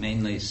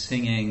 Mainly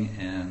singing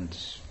and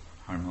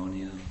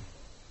harmonium.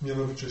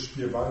 Mianowicie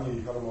śpiewanie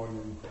i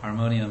harmonium.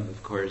 Harmonium,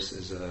 of course,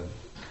 is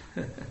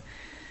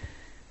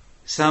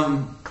some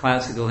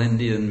classical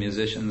Indian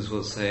musicians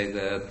will say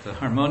that the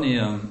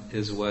harmonium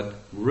is what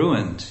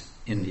ruined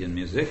Indian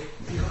music.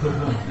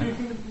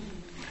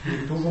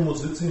 Niektórzy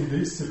muzycy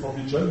indyjscy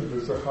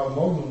powiedzieliby, że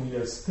harmonium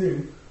jest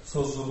tym,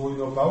 co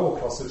zrujnowało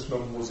klasyczną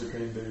muzykę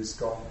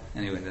indyjską.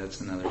 Anyway,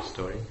 that's another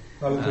story.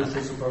 Ale to już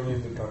jest zupełnie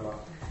inny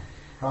temat.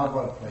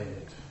 Prabhupada played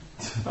it.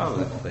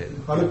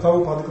 Ale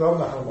Prabhupada grał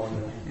na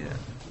harmonium. Yeah.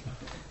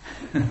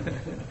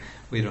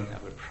 We don't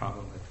have a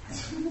problem with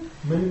that.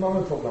 My nie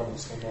mamy problemu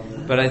z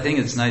harmonią. But I think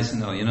it's nice to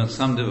know,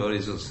 some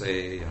devotees will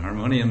say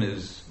harmonium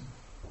is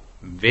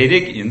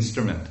Vedic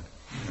instrument.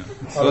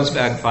 It goes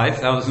back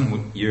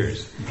 5,000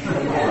 years.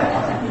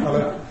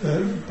 Ale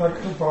tak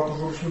warto,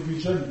 żebyśmy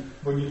wiedzieli,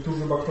 bo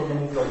niektórzy baktowie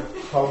mówią,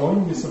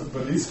 harmonium jest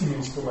wedyjskim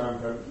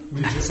instrumentem,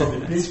 liczy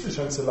sobie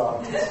 5,000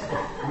 lat.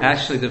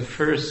 Actually, the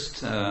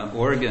first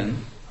organ,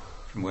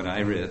 from what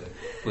I read,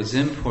 was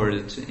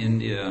imported to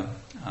India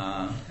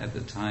at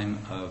the time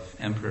of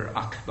Emperor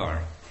Akbar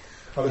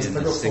in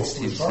the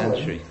 16th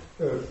century.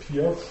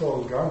 Pierwsze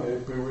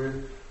organy były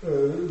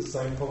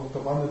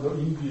zaimportowane do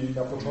Indii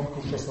na początku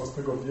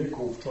XVI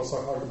wieku, w czasach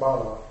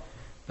Akbara.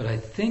 But I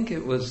think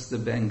it was the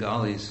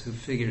Bengalis who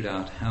figured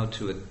out how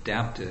to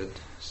adapt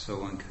it so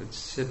one could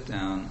sit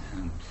down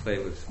and play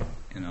with,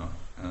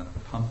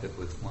 pump it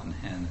with one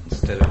hand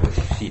instead of with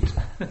feet.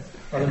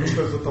 Ale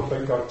myślę, że to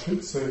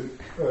Bengalczycy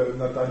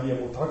nadali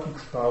jemu taki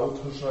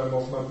kształt, że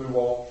można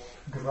było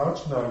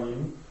grać na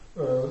nim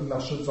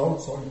na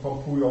siedząco i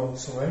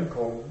pompując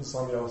ręką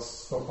zamiast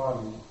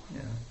stopami.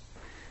 Yeah.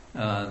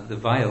 The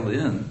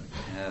violin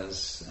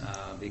has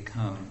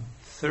become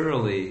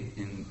thoroughly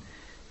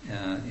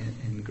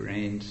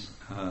ingrained,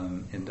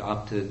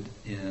 adopted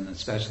in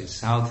especially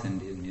South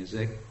Indian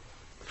music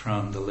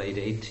from the late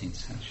 18th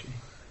century.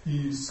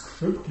 I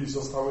skrzypki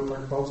zostały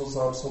tak bardzo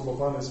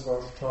zaabsorbowane,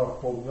 zwłaszcza w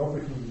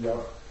południowych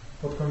Indiach,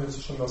 pod koniec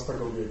XVIII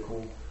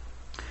wieku.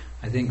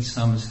 I think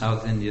some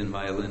South Indian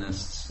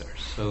violinists are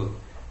so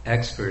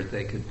expert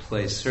they could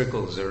play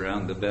circles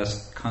around the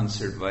best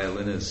concert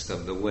violinist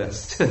of the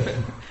West.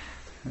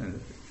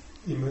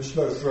 I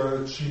myślę,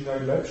 że ci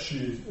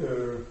najlepsi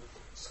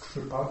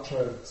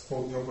skrzypacze z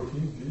południowych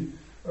Indii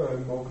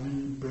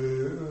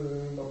mogliby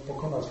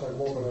pokonać na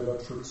głowę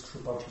najlepszych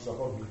skrzypaczy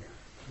zachodnich.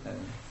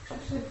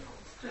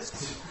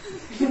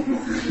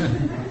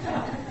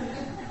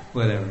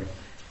 Whatever.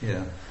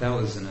 Yeah,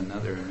 that was in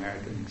another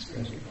American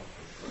expression.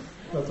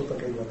 No to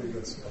taka była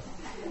dygresja.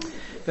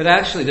 But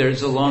actually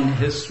there's a long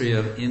history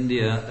of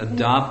India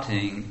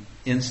adopting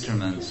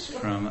instruments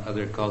from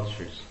other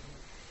cultures.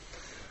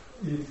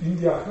 I w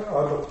Indiach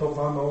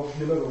adoptowano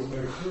wiele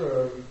różnych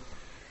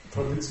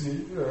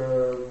tradycji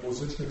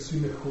muzycznych z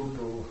innych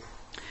kultur.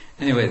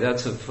 Anyway,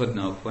 that's a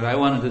footnote. What I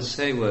wanted to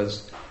say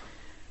was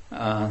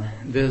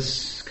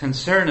this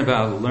concern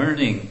about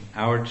learning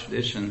our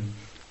tradition.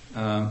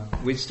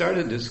 We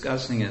started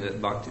discussing it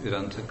at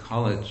Bhaktivedanta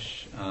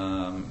College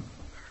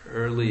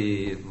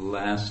early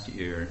last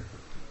year,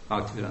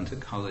 Bhaktivedanta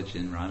College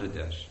in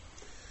Radhadesh.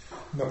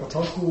 Na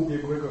początku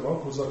ubiegłego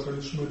roku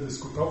zaczęliśmy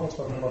dyskutować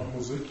na temat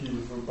muzyki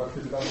w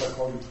Bhaktivedanta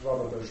College w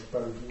Radhadesh w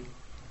Belgii.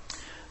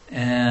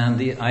 And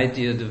the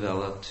idea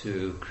developed to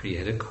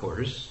create a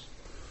course.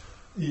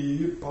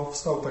 I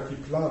powstał taki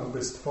plan,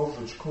 by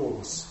stworzyć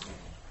kurs.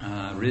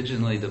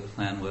 Originally the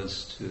plan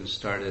was to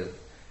start it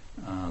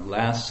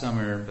last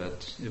summer,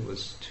 but it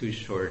was too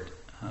short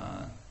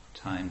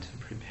time to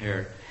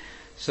prepare.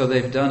 So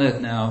they've done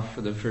it now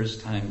for the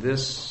first time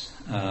this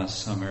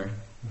summer.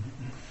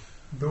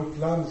 Był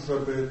plan,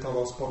 żeby to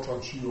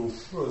rozpocząć już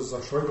z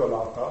zeszłego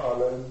lata,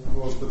 ale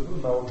było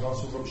zbyt mało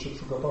czasu, żeby się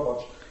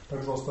przygotować.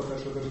 Także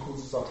ostatecznie ten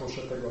kurs zaczął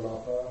się tego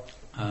lata.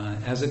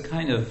 As a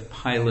kind of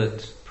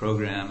pilot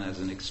program, as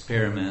an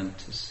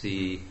experiment to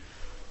see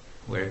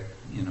where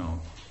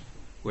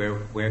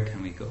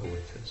can we go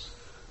with this.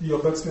 I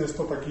obecnie jest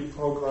to taki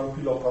program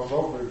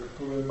pilotażowy,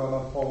 który ma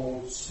nam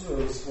pomóc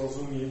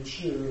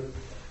zrozumieć,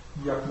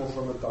 jak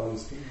możemy dalej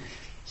z tym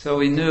iść. So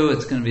we knew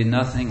it's going to be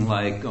nothing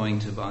like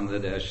going to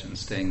Bangladesh and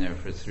staying there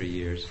for 3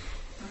 years.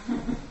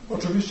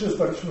 Oczywiście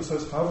zdaliśmy sobie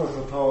sprawę,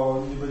 że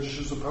to nie będzie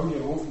się zupełnie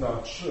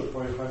równać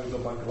pojechaniu do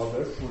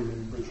Bangladeszu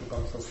i byciu tam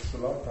przez 3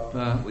 lata.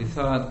 But we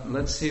thought,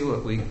 let's see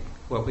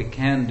what we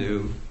can do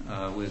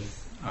with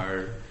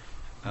our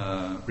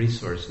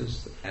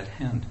resources at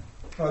hand.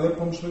 Ale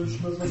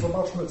pomyśleliśmy, że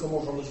zobaczmy, co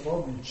możemy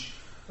zrobić,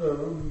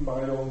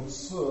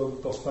 mając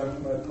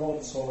dostępne to,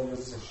 co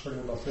jest w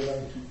zasięgu naszej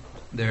ręki.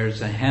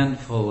 There's a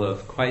handful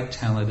of quite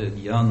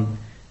talented young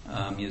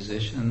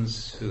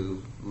musicians who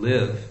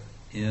live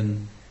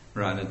in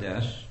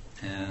Radhadesh,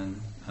 and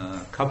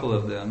a couple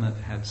of them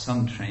have had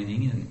some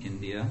training in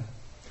India.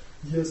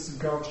 Jest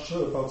garść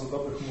bardzo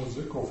dobrych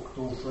muzyków,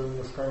 którzy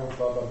mieszkają w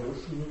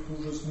Radhadesh i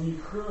niektórzy z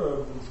nich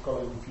byli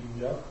szkoleni w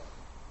Indiach.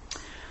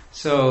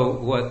 So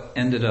what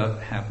ended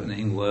up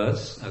happening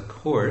was a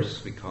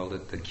course, we called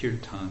it the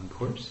Kirtan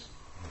course.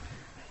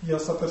 I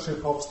ostatecznie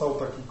powstał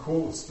taki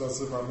kurs,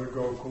 nazywamy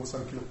go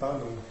kursem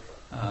Kirtanu.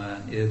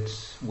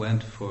 It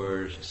went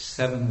for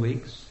 7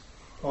 weeks.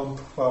 On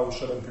trwał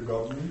 7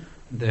 tygodni.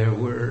 There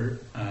were,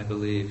 I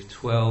believe,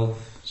 12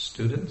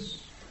 students.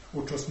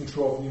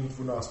 Uczestniczyło w nim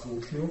 12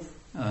 uczniów.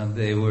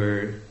 They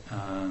were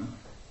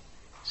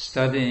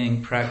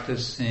studying,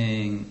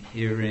 practicing,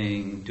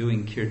 hearing,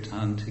 doing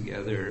kirtan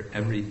together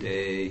every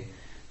day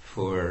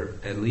for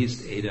at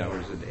least 8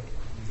 hours a day.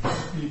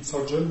 I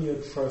codziennie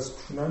przez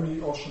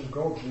przynajmniej 8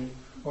 godzin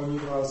oni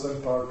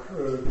razem tak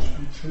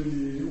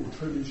ćwiczyli,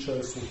 uczyli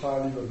się,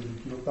 słuchali, robili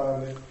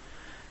kirtany.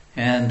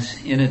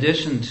 And in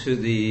addition to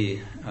the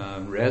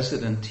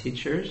resident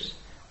teachers,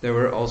 there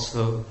were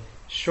also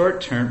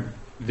short-term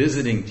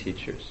visiting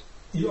teachers.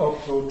 I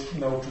oprócz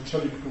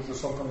nauczycieli, którzy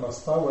są tam na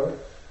stałe,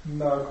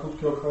 na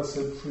krótkie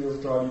okresy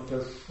przyjeżdżali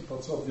też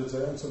tacy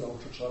odwiedzający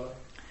nauczyciele.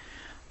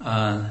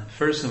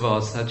 First of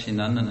all,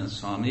 Satchinandana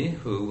Swami,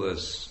 who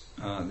was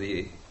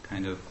the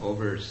kind of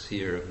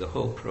overseer of the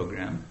whole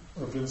program.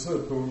 Więc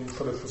był nim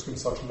przede wszystkim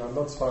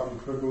Satchinanda Swami,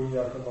 który był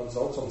niejako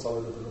nadzorcą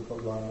całego tego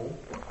programu.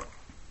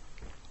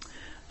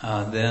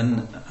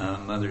 Then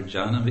Mother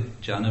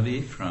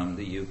Janavi from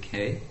the UK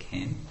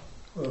came.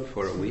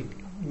 for a week.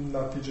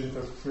 Na tydzień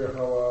też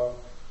przyjechała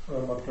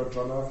matka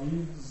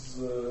Janavi z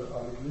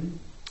Anglii.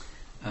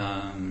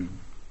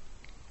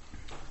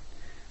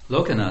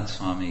 Lokanath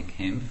Swami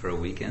came for a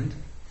weekend.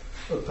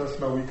 Też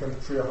na weekend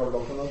przyjechał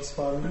Lokanath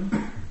Swami.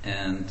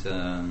 And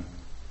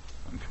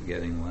I'm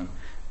forgetting one.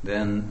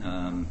 Then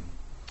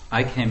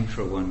I came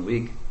for 1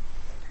 week.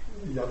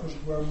 Ja też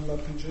byłem na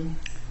tydzień.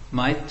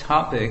 My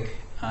topic,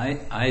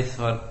 I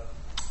thought,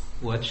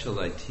 what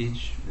shall I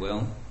teach?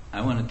 Well,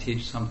 I want to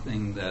teach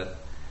something that,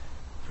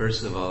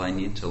 first of all, I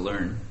need to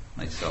learn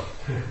myself.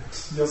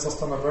 Ja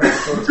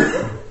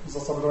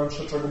zastanawiałem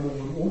się, czego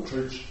mógłbym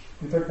uczyć.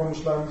 I tak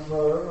pomyślałem, że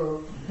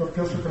w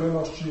pierwszej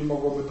kolejności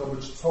mogłoby to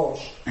być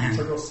coś,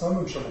 czego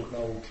samym się mógł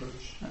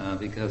nauczyć.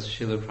 Because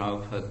Srila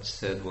Prabhupada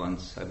said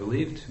once, I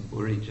believe to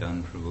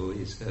Burijan Prabhu,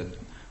 he said,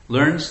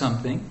 learn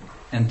something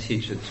and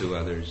teach it to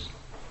others.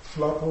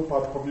 Srila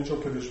Prabhupada powiedział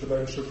kiedyś,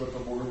 wydaje mi się, że to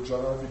był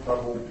Janavi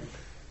Prabhu,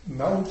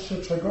 naucz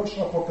się czegoś,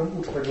 a potem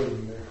ucz tego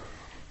innych.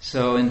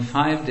 So in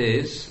 5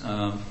 days,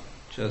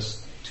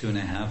 just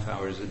 2.5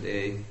 hours a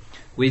day,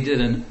 we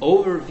did an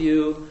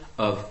overview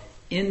of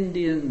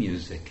Indian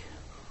music.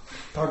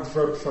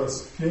 Także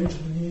przez 5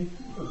 dni,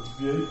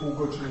 2,5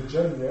 godziny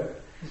dziennie,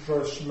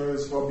 żeśmy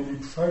zrobili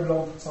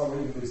przegląd całej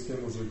indyjskiej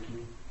muzyki.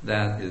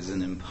 That is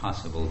an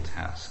impossible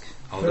task.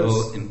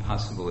 Although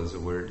impossible is a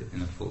word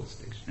in a Fool's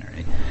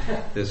Dictionary,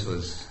 this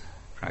was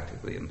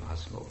practically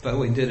impossible. But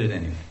we did it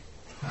anyway.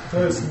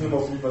 To jest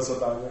niemożliwe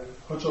zadanie.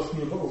 Chociaż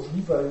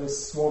niemożliwe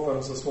jest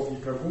słowem ze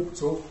słownika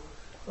głupców,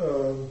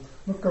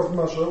 no w każdym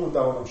razie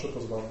udało nam się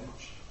to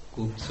zrobić.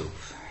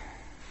 Głupców.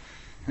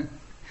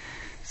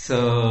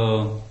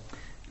 So,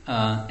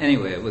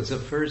 anyway, it was the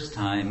first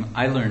time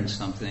I learned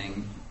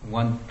something.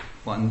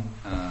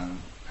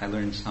 I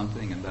learned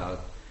something about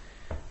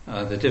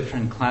the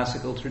different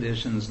classical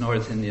traditions,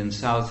 North Indian,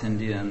 South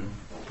Indian,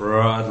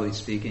 broadly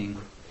speaking.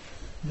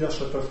 Ja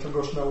się też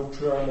czegoś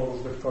nauczyłem o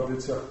różnych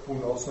tradycjach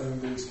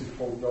północnoindyjskich,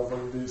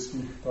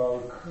 południowoindyjskich,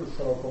 tak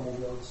szeroko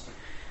mówiąc.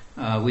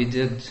 We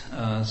did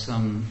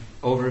some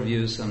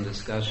overview, some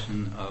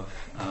discussion of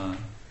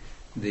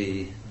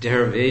the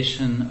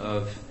derivation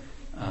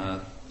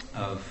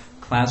of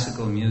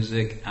classical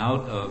music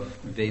out of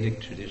Vedic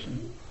tradition.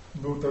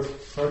 Był też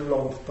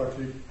przegląd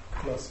takiej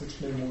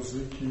klasycznej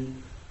muzyki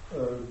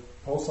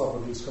poza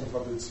wedyjską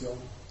tradycją.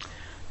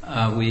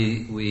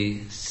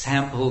 We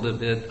sampled a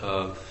bit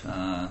of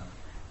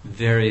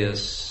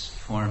various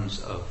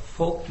forms of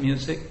folk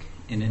music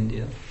in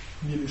India.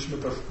 Mieliśmy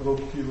też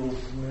próbki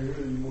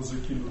różnej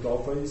muzyki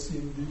ludowej z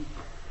Indii.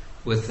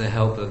 With the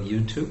help of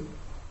YouTube.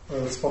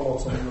 Z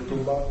pomocą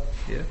YouTube'a.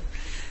 Yeah.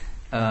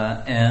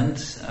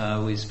 And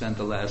we spent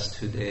the last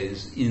 2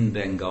 days in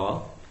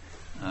Bengal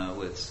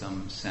with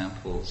some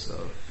samples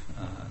of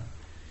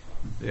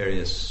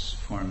various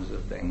forms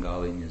of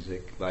Bengali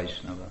music,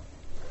 Vaishnava.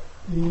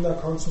 I na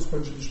końcu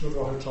spędziliśmy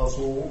trochę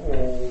czasu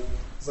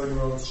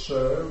zajmując się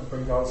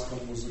bengalską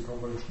muzyką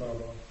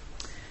Vaishnava.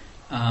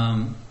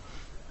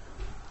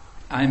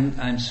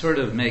 I'm sort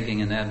of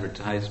making an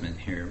advertisement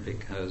here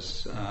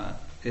because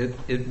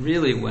it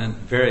really went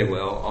very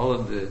well. All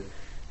of the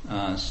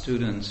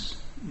students,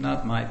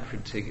 not my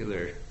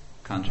particular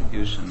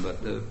contribution,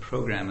 but the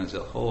program as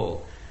a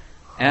whole,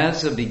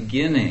 as a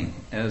beginning,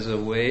 as a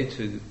way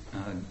to,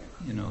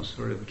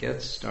 sort of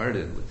get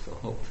started with the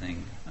whole thing,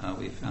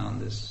 we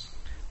found this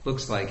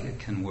looks like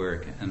it can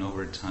work, and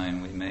over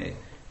time we may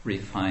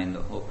refine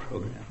the whole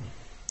program.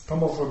 To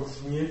może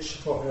brzmieć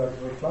trochę jak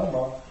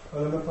reklama,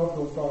 ale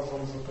naprawdę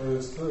uważam, że to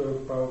jest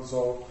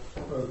bardzo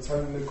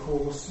cenny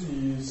kurs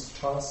i z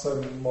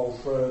czasem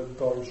może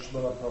dojść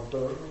do naprawdę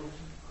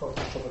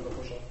wartościowego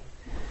poziomu.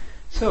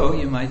 So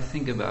you might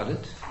think about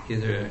it,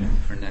 either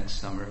for next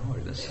summer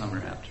or the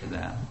summer after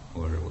that,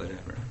 or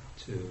whatever,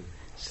 to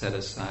set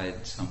aside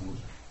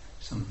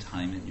some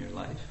time in your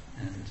life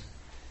and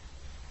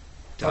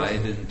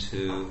dive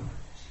into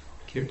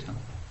kirtan.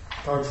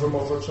 Także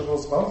możecie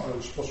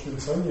rozważyć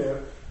poświęcenie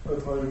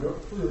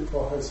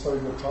trochę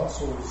swojego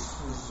czasu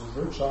z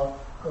życia,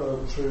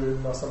 czy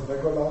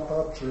następnego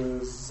lata,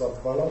 czy za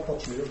 2 lata,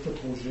 czy jeszcze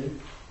później,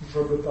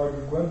 żeby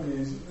tak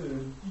głębiej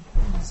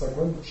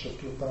zagłębić się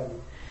w kirtanie.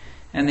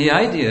 And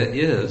the idea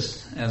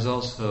is, as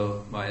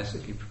also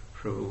Vyasaki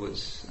Prabhu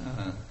was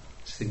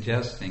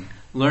suggesting,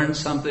 learn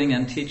something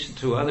and teach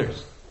it to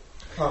others.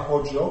 A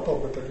chodzi o to,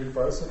 by tak jak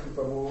Vyasaki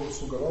Prabhu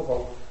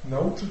sugerował,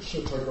 nauczyć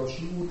się czegoś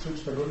i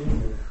uczyć tego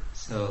innych.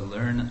 So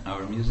learn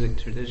our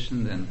music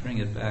tradition, then bring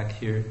it back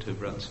here to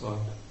Wrocław.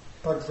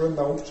 Także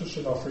nauczcie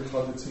się naszej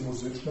tradycji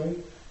muzycznej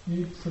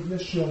i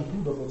przywieźcie ją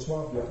tu do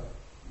Wrocławia.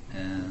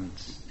 And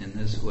in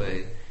this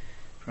way,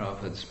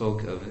 Prabhupada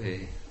spoke of a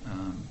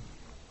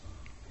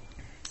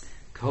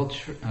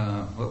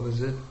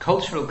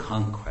cultural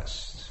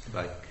conquest.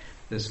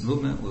 This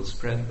movement will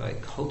spread by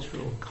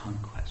cultural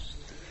conquest.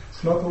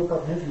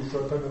 Prabhupada mówił, że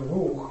ten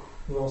ruch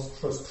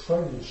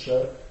rozprzestrzeni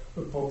się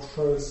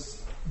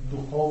poprzez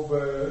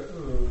duchowe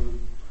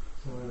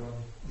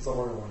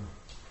zawojowanie.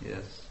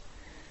 Yes.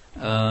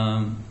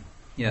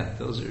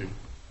 Those are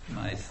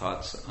my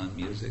thoughts on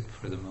music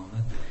for the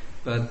moment.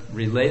 But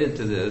related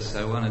to this,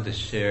 I wanted to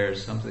share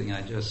something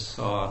I just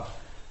saw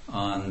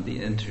on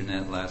the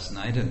internet last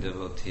night. A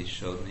devotee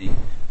showed me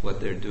what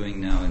they're doing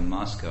now in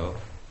Moscow.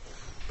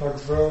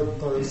 Także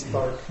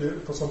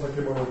to są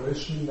takie moje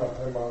myśli na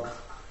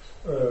temat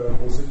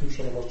muzyki w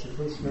świadomości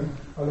Kryszny,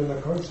 ale na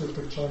końcu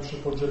jeszcze chciałem się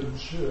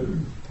podzielić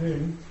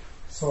tym,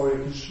 co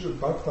jakiś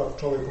bhakta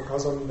wczoraj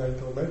pokazał mi na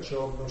internecie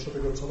odnośnie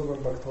tego, co robią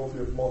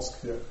bhaktowie w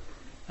Moskwie.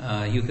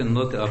 You can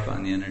look up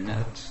on the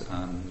internet,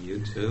 on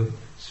YouTube,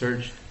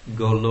 search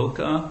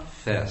Goloka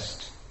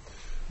Fest.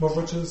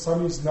 Możecie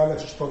sami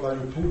znaleźć to na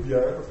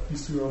YouTubie,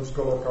 wpisując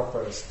Goloka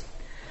Fest.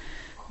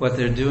 What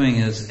they're doing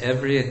is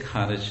every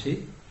Ekadashi,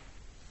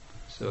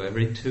 so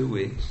every 2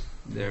 weeks,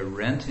 they're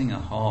renting a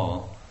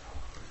hall.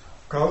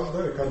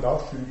 Każde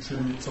Ekadashi,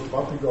 czyli co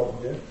 2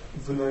 tygodnie,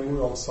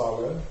 wynajmują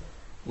salę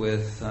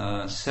with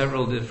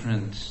several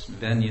different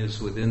venues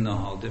within the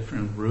hall,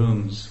 different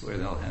rooms where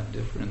they'll have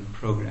different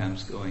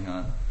programs going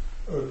on.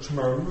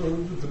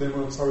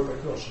 Wynajmują cały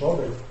taki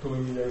ośrodek, w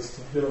którym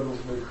jest wiele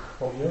różnych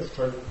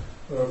pomieszczeń,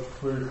 w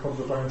których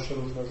odbywają się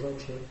różne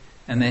rzeczy.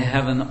 And they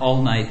have an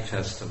all-night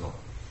festival.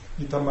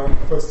 I tam mają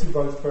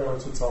festiwal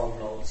trwający całą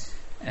noc.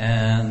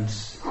 And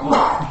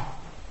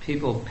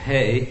people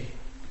pay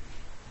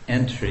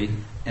entry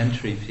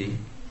fee,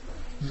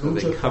 so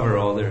they cover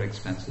all their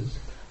expenses.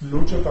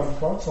 Ludzie tam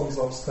płacą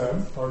za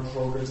wstęp, także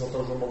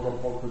organizatorzy mogą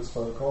pokryć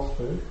swoje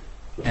koszty.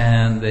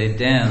 And they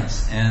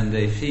dance, and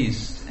they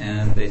feast,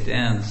 and they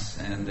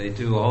dance, and they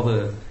do all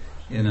the,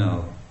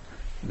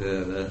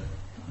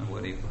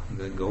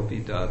 the Gopi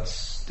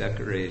Dots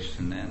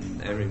decoration,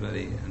 and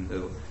everybody, and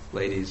the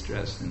ladies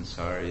dressed in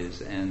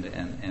saris, and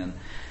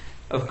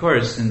of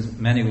course, in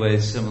many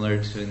ways similar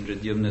to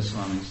Indradyumna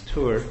Swami's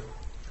tour.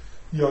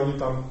 I oni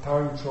tam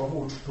tańczą,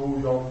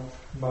 ucztują,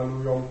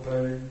 malują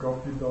te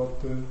Gopi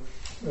Doty.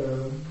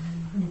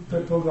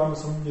 Te programy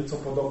są nieco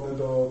podobne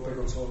do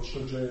tego, co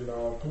się dzieje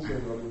na turze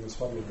Indradyumny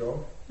Swamiego.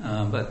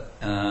 But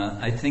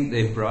I think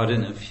they've brought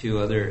in a few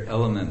other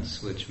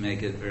elements which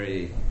make it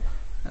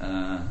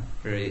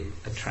very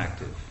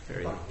attractive.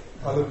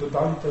 Ale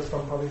dodali też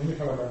tam parę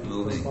innych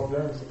elementów, które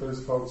sprawiają, że to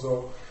jest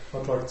bardzo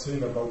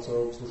atrakcyjne,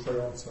 bardzo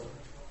wzruszające.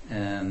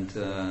 And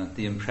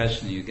the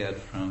impression you get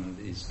from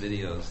these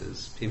videos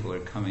is people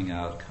are coming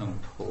out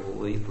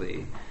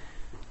completely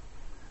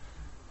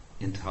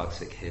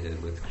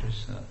intoxicated with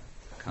Krishna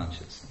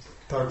consciousness.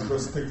 Także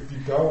z tych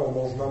wideo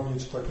można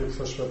mieć takie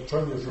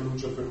przeświadczenie, że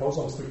ludzie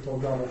wychodzą z tych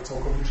programów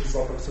całkowicie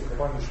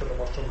zaintoksykowani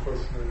świadomością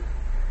Kryszny.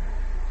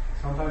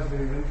 Sometimes they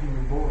renting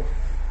a boat.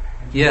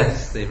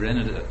 Yes, they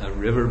rented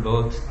a river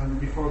boat. And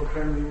before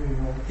Kremlin,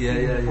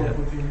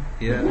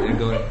 Yeah, they're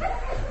going.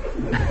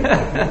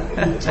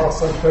 I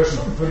czasem też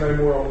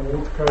wynajmują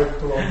łódkę,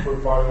 którą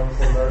pływają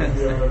po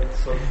Nerwie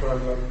przed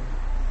Kremlem.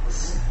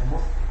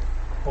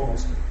 Po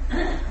Moskwie.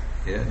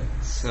 Yeah,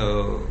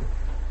 so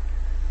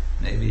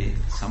maybe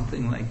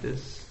something like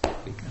this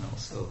we can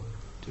also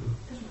do.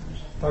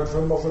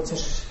 Także może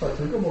coś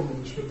takiego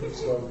moglibyśmy też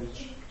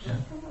zrobić. Yeah.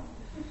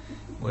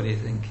 What do you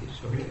think,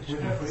 Kishore?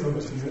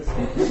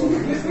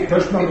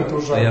 Też mamy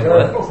tu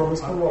rzekę, możemy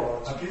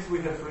spróbować. At least we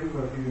have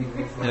river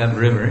here. We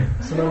have river.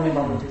 Przynajmniej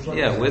mamy tu rzekę.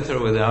 Yeah, with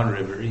or without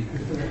river.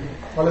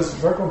 Ale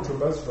z rzeką czy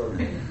bez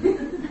rzeki?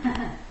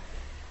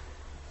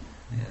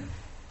 Yeah.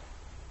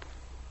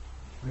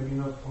 Maybe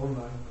not all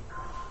night.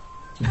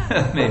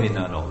 Maybe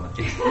not all night.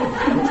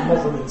 Być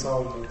może nie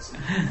całą noc.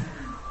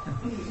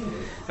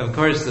 Of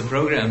course, the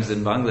programs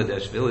in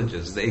Bangladesh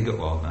villages, they go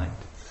all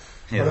night.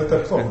 Yeah. Ale te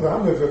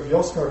programy we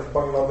wioskach w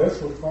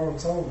Bangladeszu trwają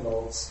całą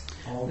noc.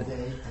 All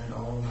day and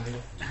all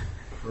night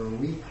for a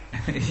week.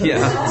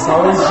 Yeah.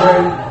 Cały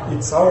dzień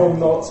i całą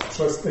noc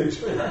przez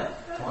tydzień.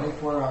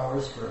 24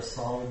 hours for a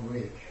solid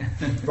week.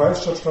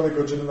 24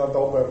 godziny na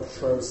dobę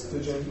przez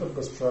tydzień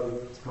bez przerwy.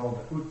 It's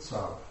called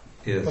Utsav.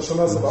 Yes. To się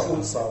nazywa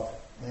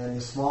Utsav. And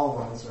the small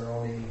ones are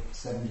only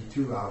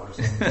 72 hours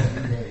in 3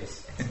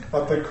 days.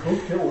 A te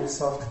krótkie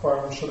Utsav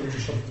trwają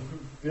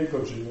 72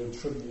 godziny,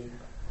 3 dni.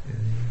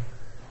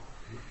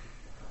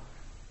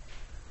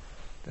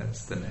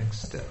 That's the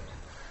next step.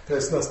 To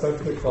jest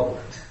następny krok.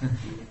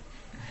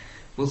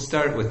 We'll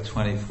start with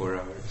 24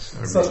 hours.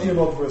 Or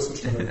Zaczniemy od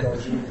 24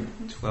 godzin.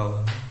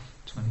 12,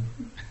 20.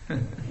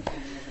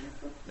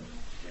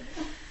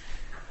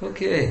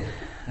 Okay,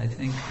 I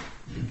think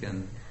we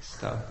can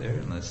stop there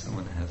unless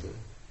someone has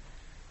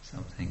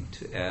something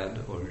to add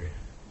or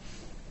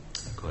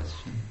a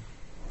question.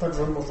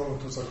 Także możemy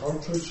tu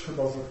zakończyć,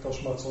 chyba że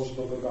ktoś ma coś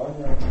do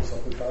dodania czy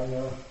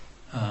zapytania.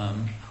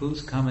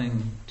 Who's coming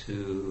to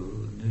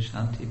New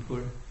Shantipur?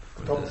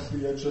 Kto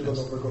przyjedzie do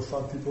Nowego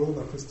Shantipur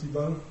na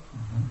festiwal?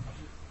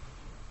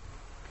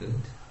 Good.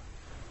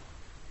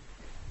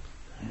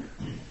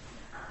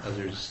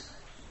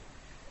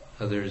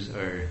 Others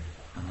are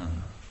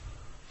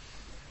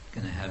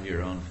going to have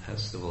your own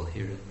festival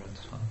here in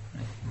Wrocław,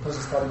 right?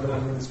 Pozostali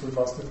będą mieli swój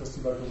własny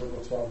festiwal we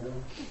Wrocławiu.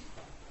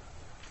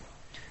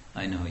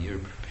 I know you're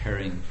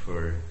preparing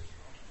for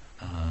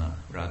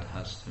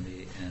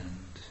Radhastami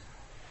and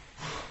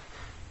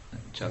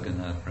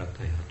Jagannath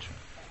Ratha Yatra.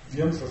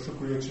 Wiem, że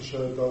szykujecie się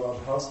do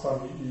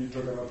Adhastami i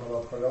Jagannatha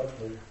Rath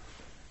Yatry.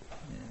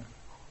 Yeah.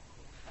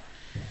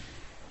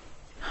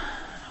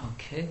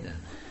 Okay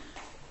then.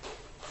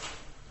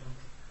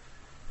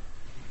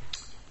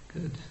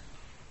 Good.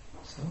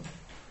 So,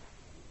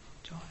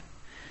 joy.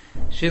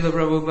 Srila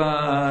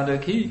Prabhupada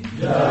ki.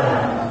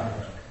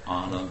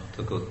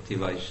 Ananta Koti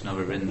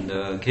Vaishnava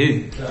Vrinda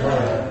ki.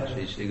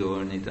 Shri Shri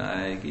Gaur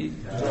Nitai ki.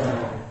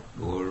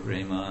 Gaur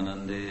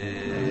Premanande.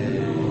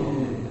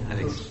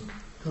 Hare Krishna.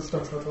 Krishna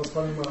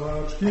Prabhupada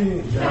Maharaj ki.